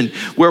position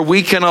where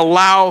we can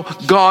allow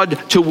God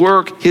to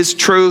work his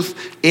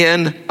truth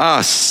in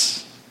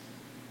us.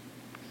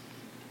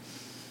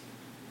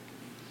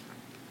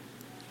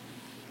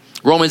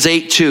 Romans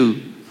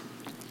 8:2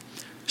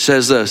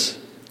 says this.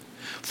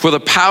 For the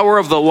power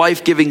of the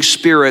life-giving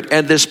Spirit,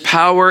 and this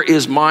power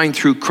is mine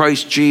through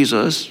Christ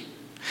Jesus,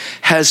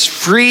 has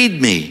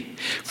freed me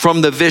from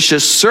the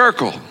vicious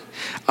circle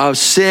of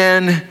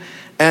sin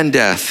and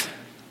death.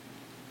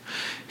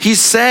 He's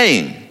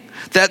saying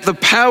that the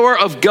power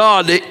of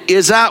God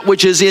is that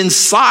which is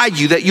inside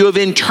you, that you have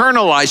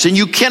internalized, and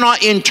you cannot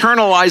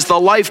internalize the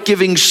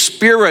life-giving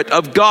Spirit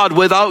of God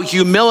without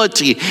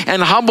humility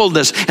and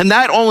humbleness, and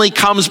that only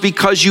comes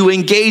because you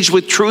engage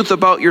with truth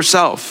about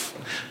yourself.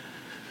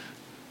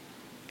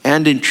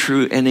 And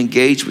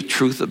engage with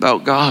truth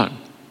about God.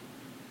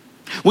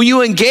 When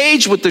you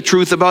engage with the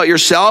truth about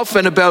yourself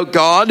and about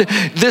God,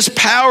 this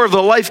power of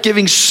the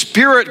life-giving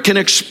Spirit can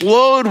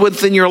explode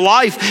within your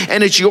life,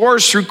 and it's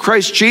yours through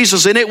Christ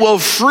Jesus, and it will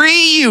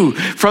free you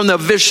from the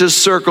vicious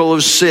circle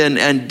of sin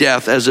and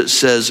death, as it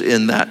says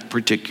in that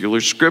particular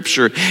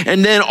scripture.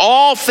 And then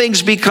all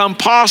things become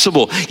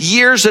possible.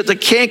 Years that the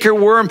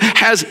cankerworm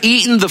has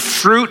eaten the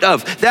fruit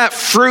of, that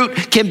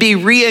fruit can be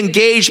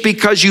re-engaged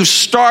because you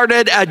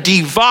started a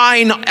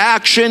divine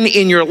action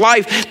in your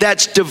life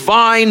that's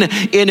divine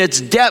in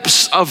its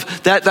depths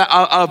of that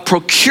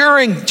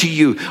procuring to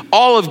you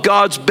all of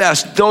God's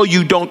best, though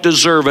you don't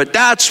deserve it.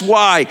 That's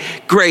why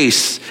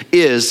grace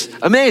is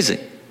amazing.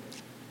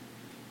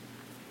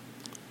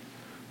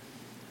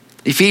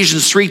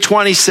 Ephesians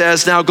 3:20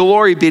 says, "Now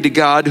glory be to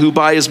God, who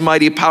by his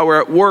mighty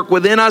power at work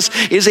within us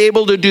is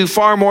able to do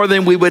far more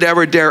than we would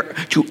ever dare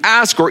to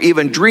ask or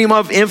even dream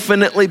of,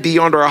 infinitely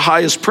beyond our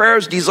highest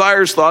prayers,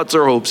 desires, thoughts,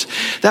 or hopes."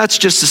 That's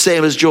just the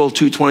same as Joel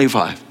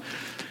 2:25.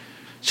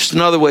 Just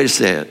another way to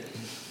say it.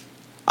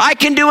 I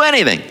can do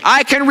anything.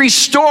 I can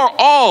restore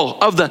all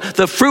of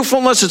the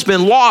fruitfulness that's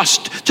been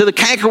lost to the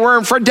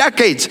cankerworm for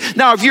decades.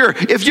 Now, if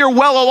you're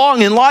well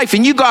along in life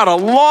and you got a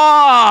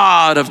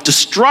lot of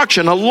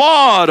destruction, a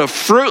lot of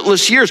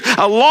fruitless years,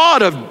 a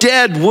lot of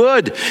dead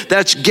wood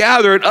that's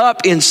gathered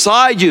up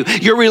inside you,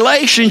 your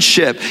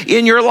relationship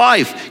in your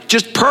life,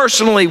 just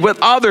personally with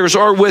others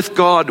or with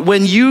God,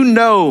 when you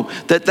know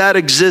that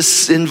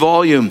exists in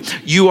volume,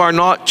 you are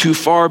not too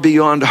far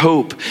beyond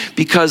hope,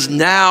 because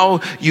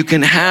now you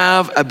can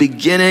have a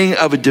beginning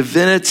of a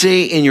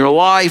divinity in your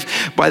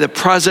life by the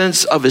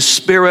presence of his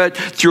Spirit,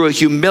 through a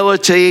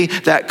humility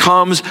that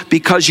comes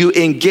because you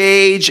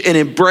engage and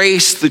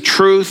embrace the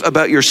truth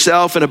about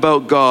yourself and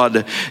about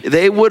God.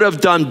 They would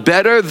have done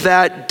better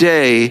that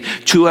day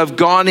to have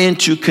gone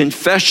into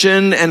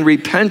confession and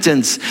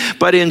repentance,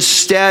 but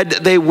instead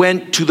they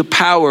went to the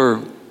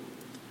power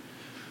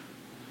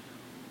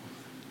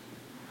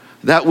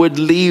that would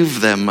leave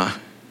them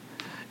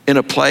in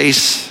a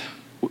place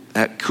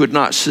that could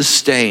not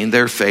sustain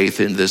their faith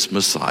in this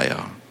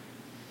Messiah.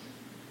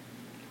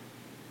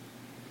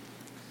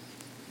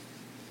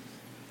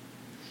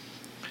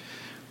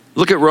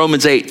 Look at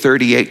Romans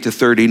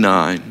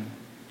 8:38-39.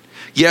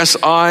 "Yes,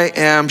 I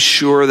am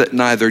sure that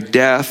neither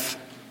death,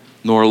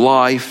 nor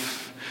life,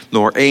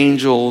 nor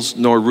angels,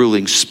 nor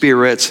ruling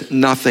spirits,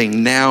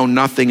 nothing now,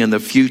 nothing in the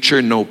future,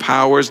 no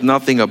powers,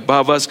 nothing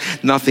above us,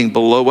 nothing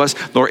below us,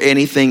 nor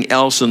anything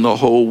else in the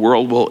whole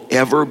world will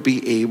ever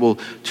be able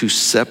to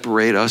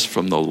separate us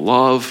from the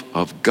love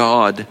of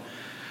God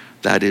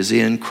that is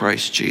in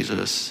Christ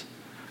Jesus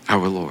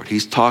our Lord."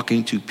 He's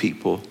talking to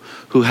people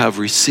who have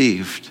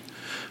received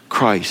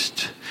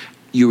Christ.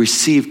 You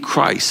receive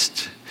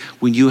Christ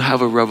when you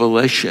have a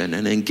revelation,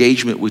 an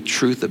engagement with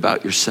truth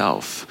about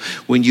yourself,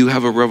 when you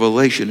have a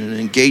revelation, an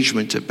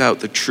engagement about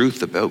the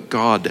truth about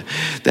God,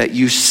 that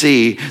you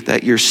see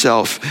that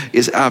yourself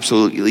is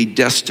absolutely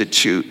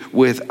destitute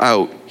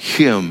without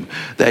him,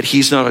 that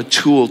he's not a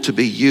tool to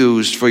be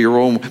used for your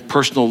own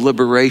personal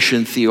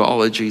liberation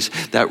theologies,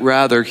 that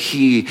rather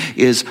he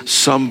is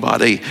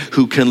somebody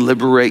who can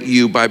liberate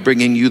you by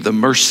bringing you the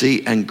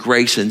mercy and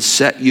grace and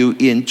set you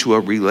into a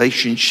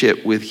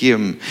relationship with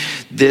him.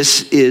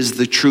 This is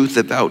the truth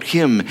about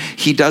him.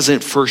 He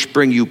doesn't first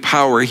bring you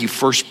power, he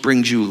first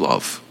brings you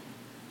love.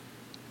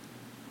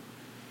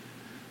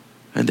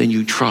 And then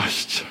you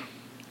trust.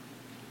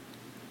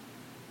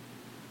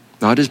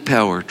 Not his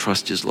power,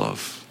 trust his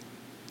love.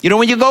 You know,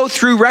 when you go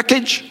through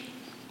wreckage,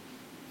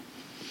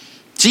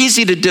 it's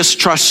easy to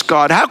distrust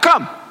God. How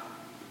come?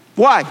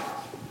 Why?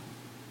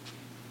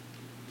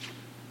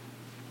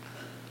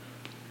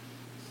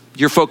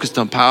 You're focused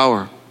on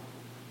power.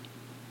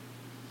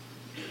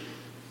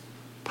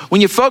 When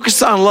you focus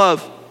on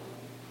love,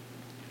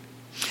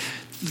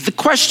 the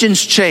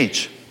questions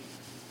change.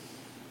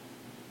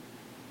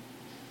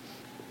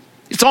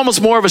 It's almost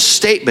more of a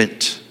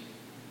statement.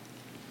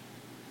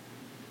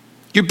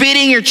 You're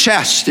beating your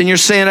chest and you're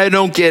saying, I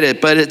don't get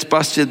it, but it's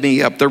busted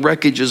me up. The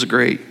wreckage is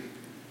great.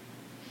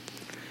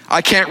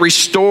 I can't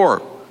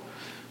restore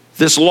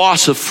this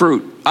loss of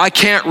fruit. I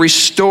can't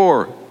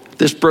restore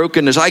this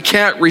brokenness. I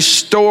can't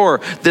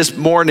restore this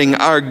mourning,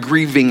 our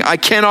grieving. I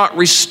cannot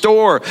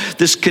restore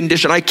this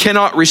condition. I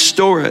cannot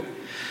restore it.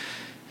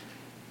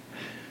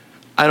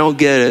 I don't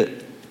get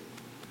it.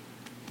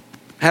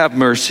 Have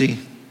mercy.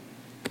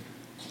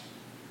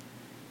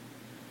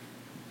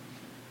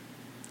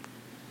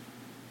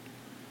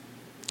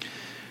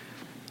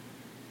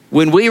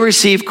 When we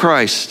receive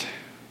Christ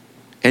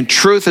and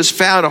truth has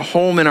found a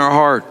home in our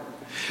heart,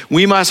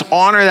 we must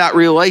honor that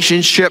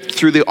relationship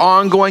through the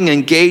ongoing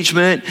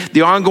engagement,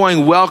 the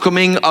ongoing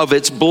welcoming of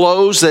its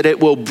blows that it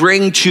will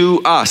bring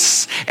to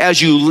us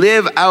as you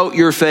live out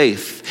your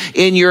faith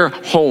in your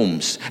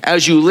homes,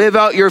 as you live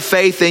out your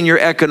faith in your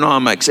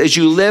economics, as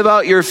you live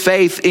out your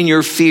faith in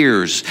your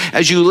fears,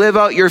 as you live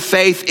out your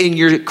faith in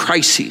your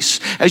crises,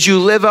 as you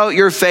live out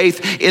your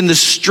faith in the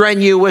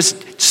strenuous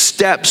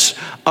steps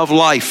of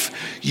life.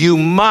 You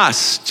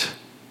must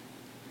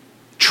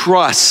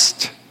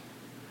trust,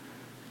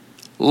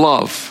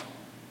 love,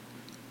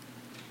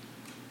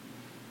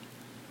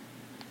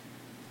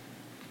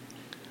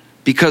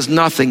 because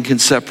nothing can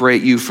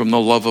separate you from the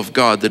love of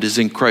God that is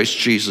in Christ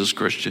Jesus,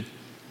 Christian.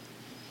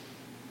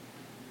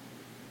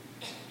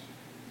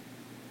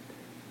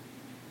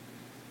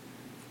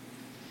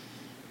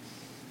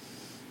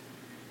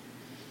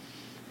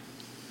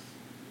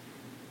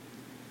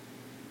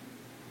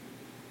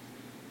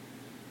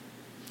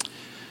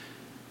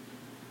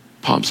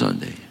 Palm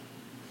Sunday.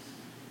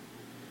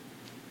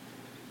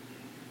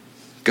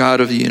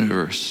 God of the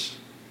universe,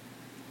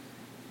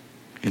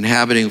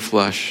 inhabiting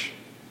flesh,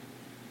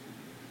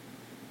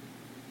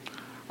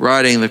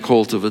 riding the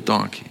colt of a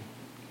donkey.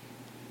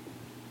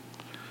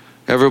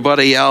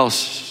 Everybody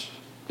else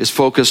is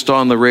focused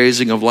on the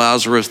raising of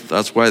Lazarus.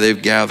 That's why they've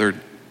gathered,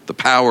 the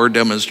power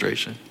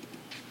demonstration.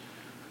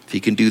 If he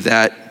can do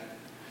that,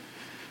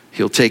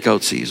 he'll take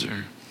out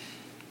Caesar.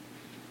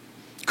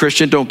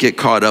 Christian, don't get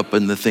caught up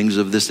in the things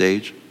of this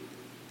age.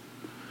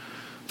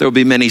 There will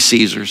be many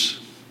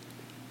Caesars.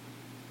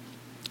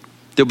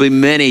 There will be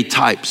many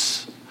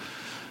types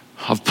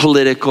of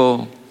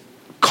political,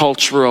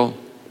 cultural,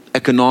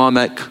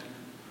 economic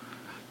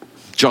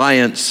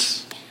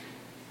giants,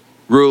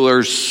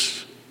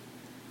 rulers.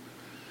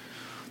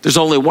 There's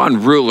only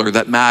one ruler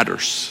that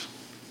matters.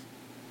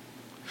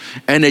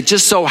 And it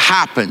just so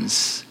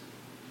happens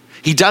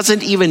he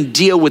doesn't even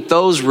deal with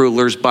those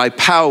rulers by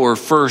power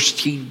first.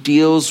 He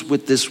deals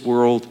with this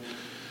world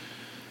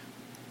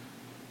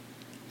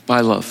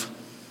by love.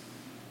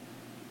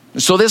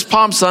 And so this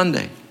Palm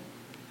Sunday,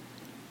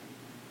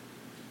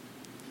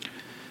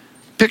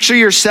 picture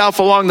yourself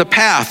along the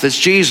path as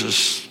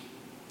Jesus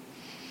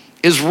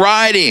is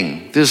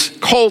riding this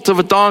colt of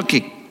a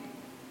donkey.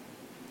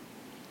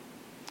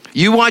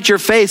 You want your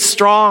faith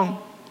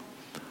strong?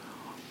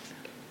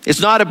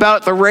 It's not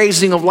about the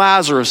raising of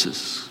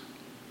Lazarus.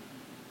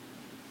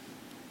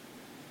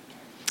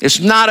 It's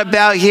not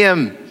about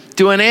him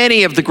doing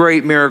any of the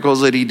great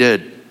miracles that he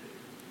did.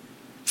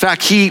 In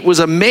fact, he was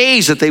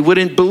amazed that they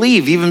wouldn't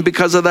believe even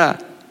because of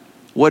that.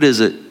 What is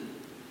it?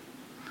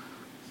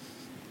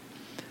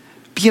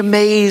 Be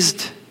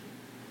amazed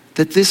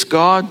that this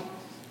God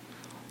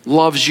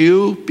loves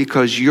you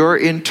because you're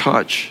in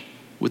touch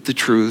with the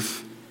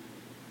truth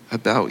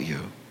about you.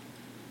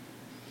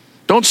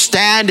 Don't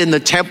stand in the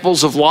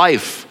temples of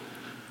life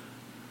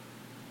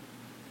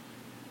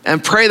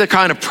and pray the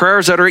kind of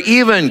prayers that are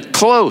even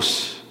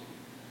close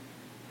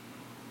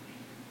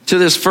to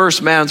this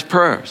first man's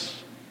prayers.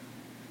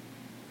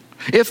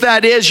 If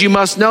that is, you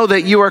must know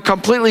that you are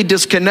completely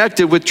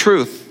disconnected with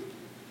truth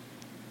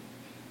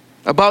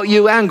about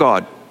you and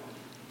God.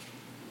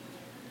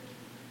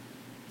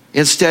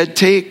 Instead,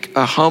 take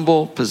a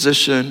humble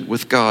position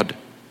with God.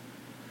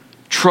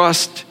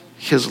 Trust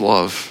his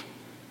love.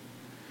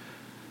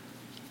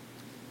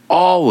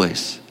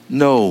 Always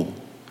know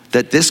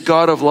that this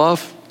God of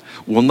love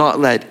will not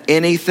let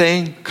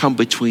anything come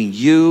between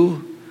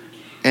you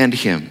and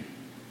him.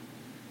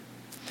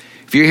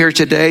 If you're here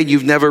today and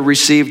you've never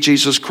received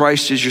Jesus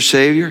Christ as your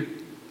Savior,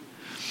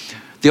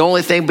 the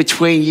only thing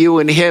between you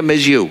and him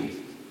is you.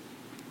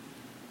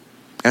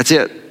 That's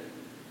it.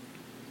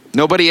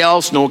 Nobody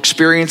else, no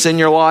experience in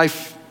your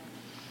life.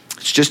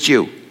 It's just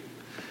you.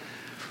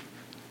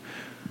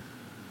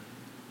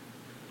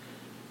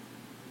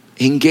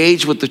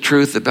 Engage with the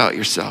truth about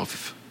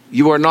yourself.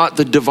 You are not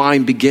the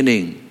divine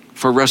beginning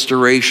for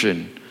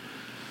restoration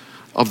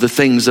of the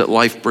things that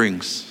life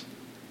brings.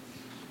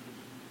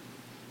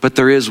 But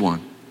there is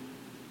one.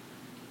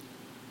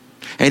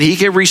 And he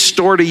can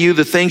restore to you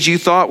the things you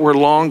thought were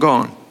long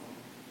gone.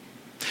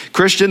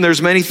 Christian,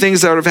 there's many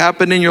things that have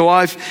happened in your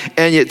life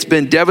and it's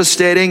been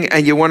devastating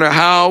and you wonder,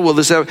 how will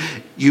this happen?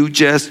 You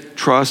just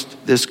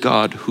trust this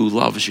God who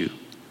loves you.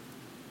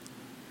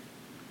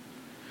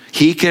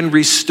 He can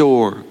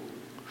restore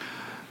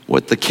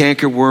what the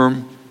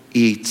cankerworm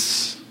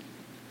eats.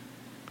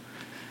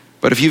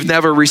 But if you've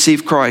never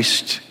received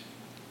Christ,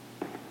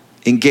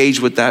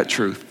 engage with that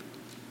truth.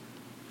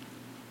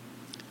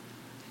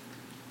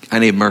 I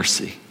need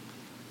mercy.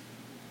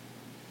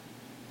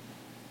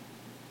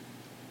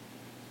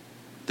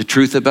 The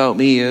truth about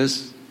me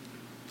is,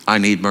 I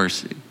need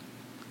mercy.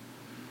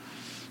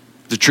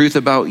 The truth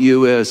about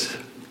you is,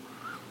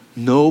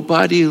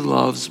 nobody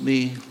loves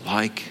me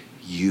like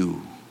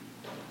you.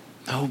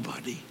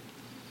 Nobody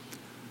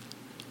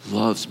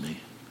loves me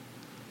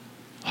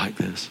like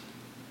this.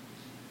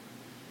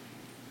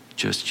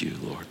 Just you,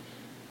 Lord.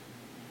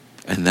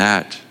 And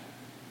that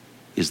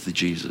is the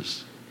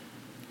Jesus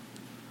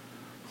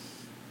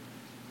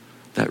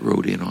that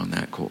rode in on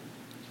that colt.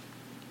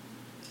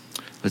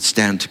 Let's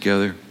stand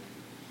together.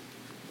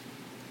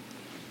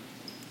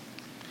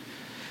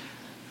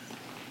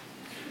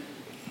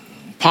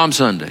 Palm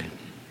Sunday.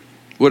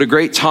 What a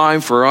great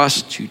time for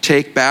us to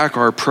take back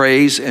our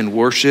praise and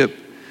worship.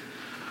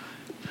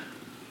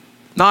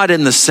 Not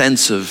in the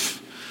sense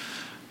of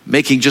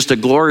making just a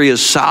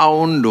glorious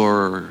sound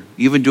or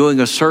even doing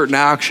a certain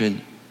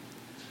action,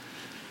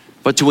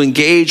 but to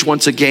engage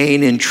once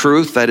again in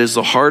truth. That is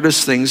the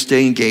hardest things to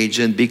engage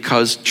in,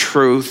 because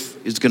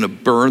truth is going to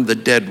burn the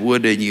dead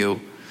wood in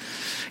you.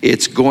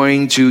 It's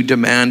going to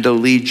demand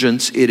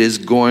allegiance. It is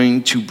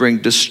going to bring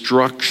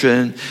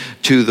destruction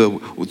to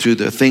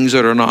the things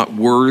that are not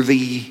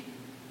worthy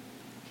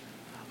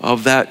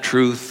of that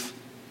truth.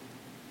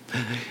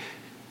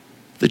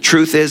 The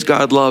truth is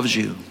God loves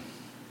you.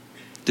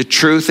 The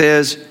truth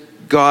is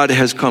God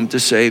has come to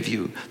save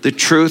you. The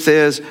truth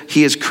is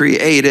he has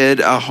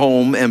created a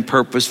home and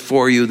purpose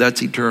for you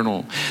that's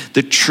eternal.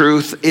 The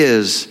truth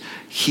is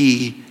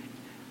he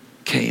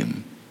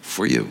came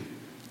for you.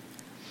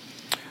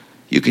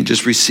 You can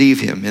just receive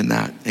him in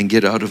that and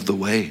get out of the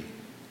way.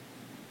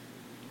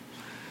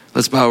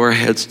 Let's bow our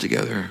heads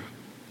together.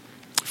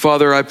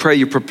 Father, I pray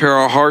you prepare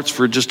our hearts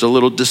for just a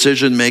little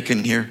decision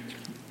making here.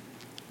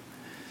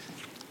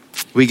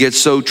 We get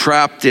so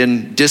trapped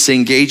in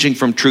disengaging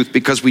from truth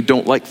because we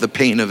don't like the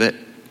pain of it.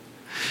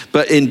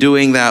 But in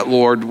doing that,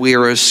 Lord, we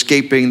are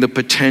escaping the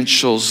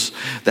potentials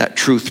that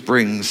truth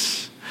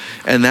brings.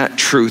 And that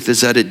truth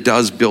is that it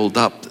does build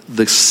up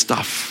the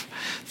stuff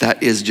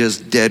that is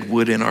just dead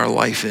wood in our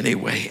life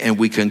anyway, and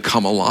we can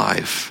come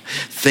alive.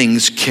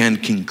 Things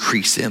can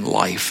increase in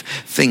life.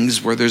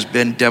 Things where there's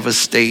been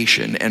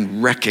devastation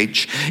and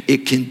wreckage,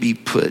 it can be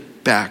put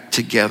back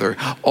together,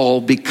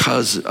 all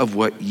because of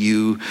what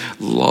you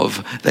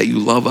love, that you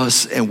love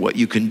us and what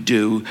you can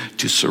do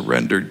to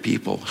surrendered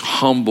people,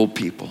 humble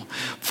people.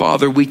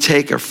 Father, we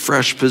take a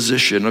fresh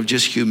position of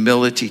just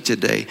humility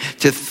today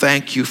to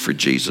thank you for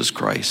Jesus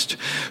Christ,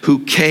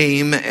 who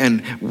came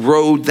and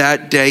rode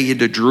that day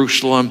into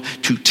Jerusalem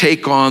to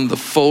take on the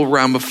full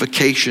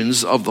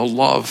ramifications of the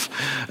love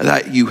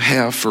that you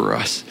have for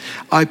us.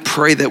 I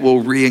pray that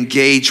we'll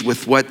re-engage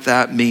with what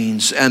that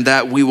means, and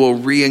that we will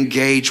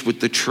re-engage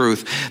with the truth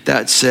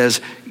that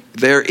says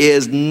there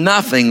is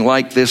nothing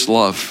like this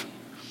love.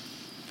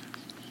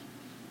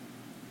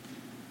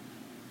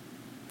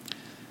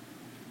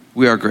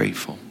 We are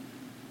grateful.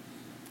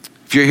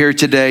 If you're here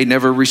today,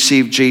 never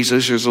received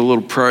Jesus, there's a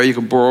little prayer you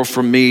can borrow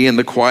from me in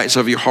the quietness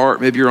of your heart.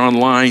 Maybe you're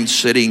online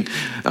sitting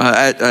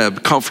at a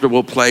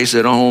comfortable place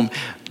at home.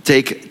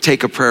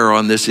 Take a prayer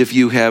on this. If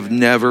you have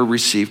never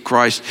received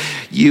Christ,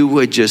 you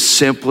would just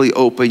simply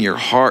open your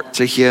heart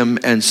to him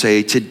and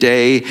say,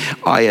 today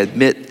I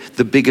admit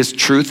the biggest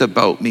truth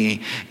about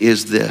me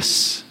is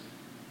this: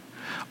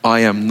 I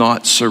am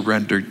not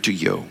surrendered to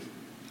you.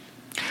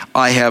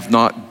 I have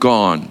not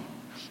gone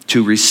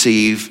to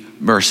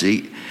receive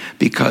mercy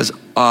because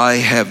I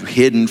have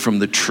hidden from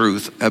the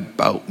truth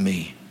about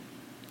me.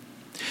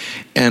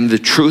 And the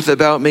truth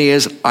about me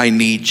is I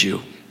need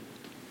you.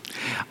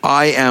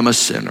 I am a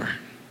sinner.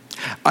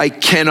 I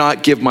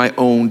cannot give my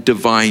own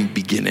divine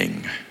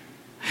beginning.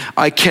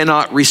 I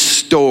cannot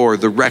restore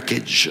the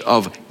wreckage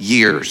of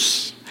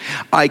years.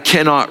 I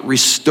cannot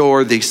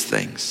restore these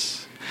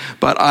things.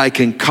 But I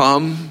can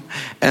come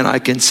and I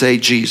can say,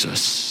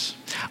 Jesus,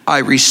 I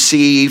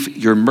receive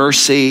your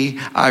mercy.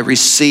 I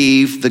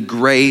receive the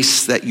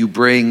grace that you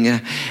bring.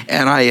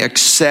 And I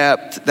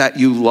accept that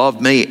you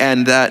love me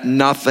and that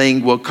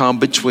nothing will come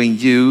between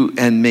you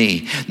and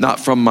me.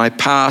 Not from my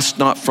past,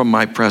 not from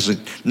my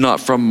present, not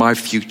from my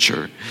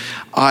future.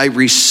 I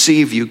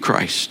receive you,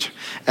 Christ,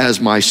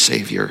 as my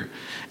Savior.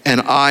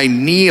 And I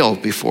kneel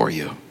before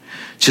you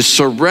to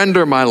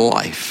surrender my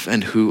life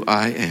and who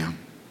I am.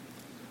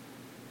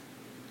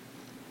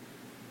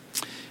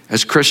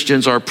 As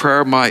Christians, our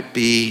prayer might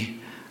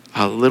be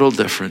a little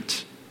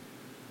different.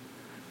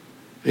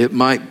 It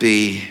might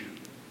be,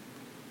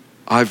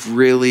 I've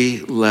really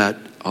let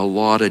a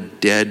lot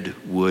of dead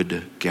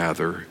wood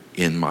gather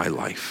in my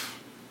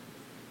life.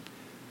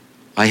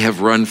 I have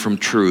run from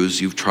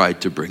truths you've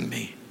tried to bring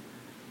me.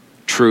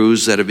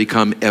 Truths that have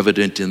become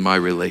evident in my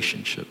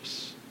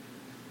relationships,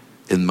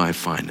 in my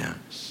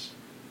finance,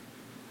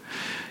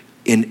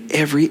 in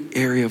every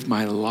area of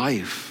my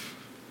life.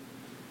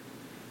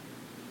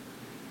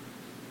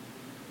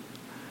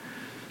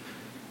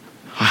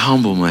 I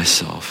humble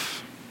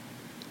myself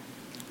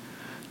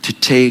to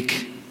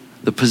take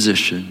the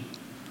position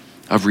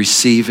of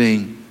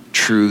receiving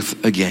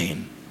truth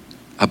again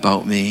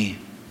about me.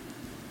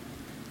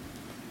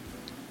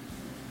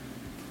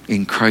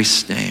 In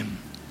Christ's name,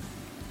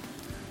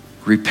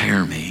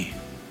 repair me,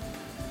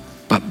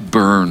 but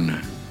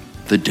burn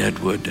the dead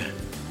wood.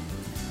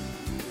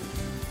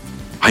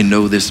 I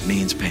know this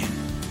means pain,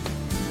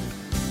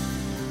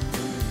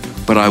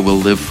 but I will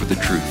live for the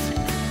truth.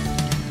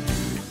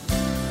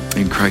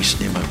 In Christ's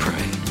name I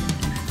pray.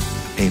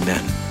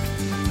 Amen.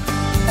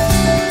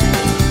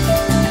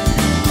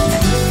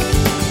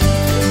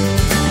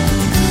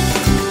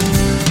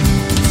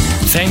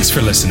 Thanks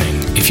for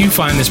listening. If you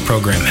find this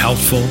program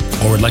helpful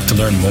or would like to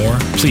learn more,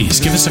 please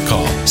give us a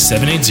call,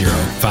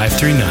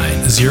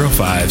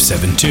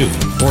 780-539-0572,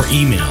 or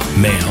email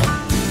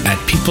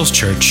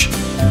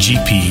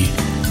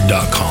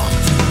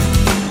mail@peopleschurchgp.com.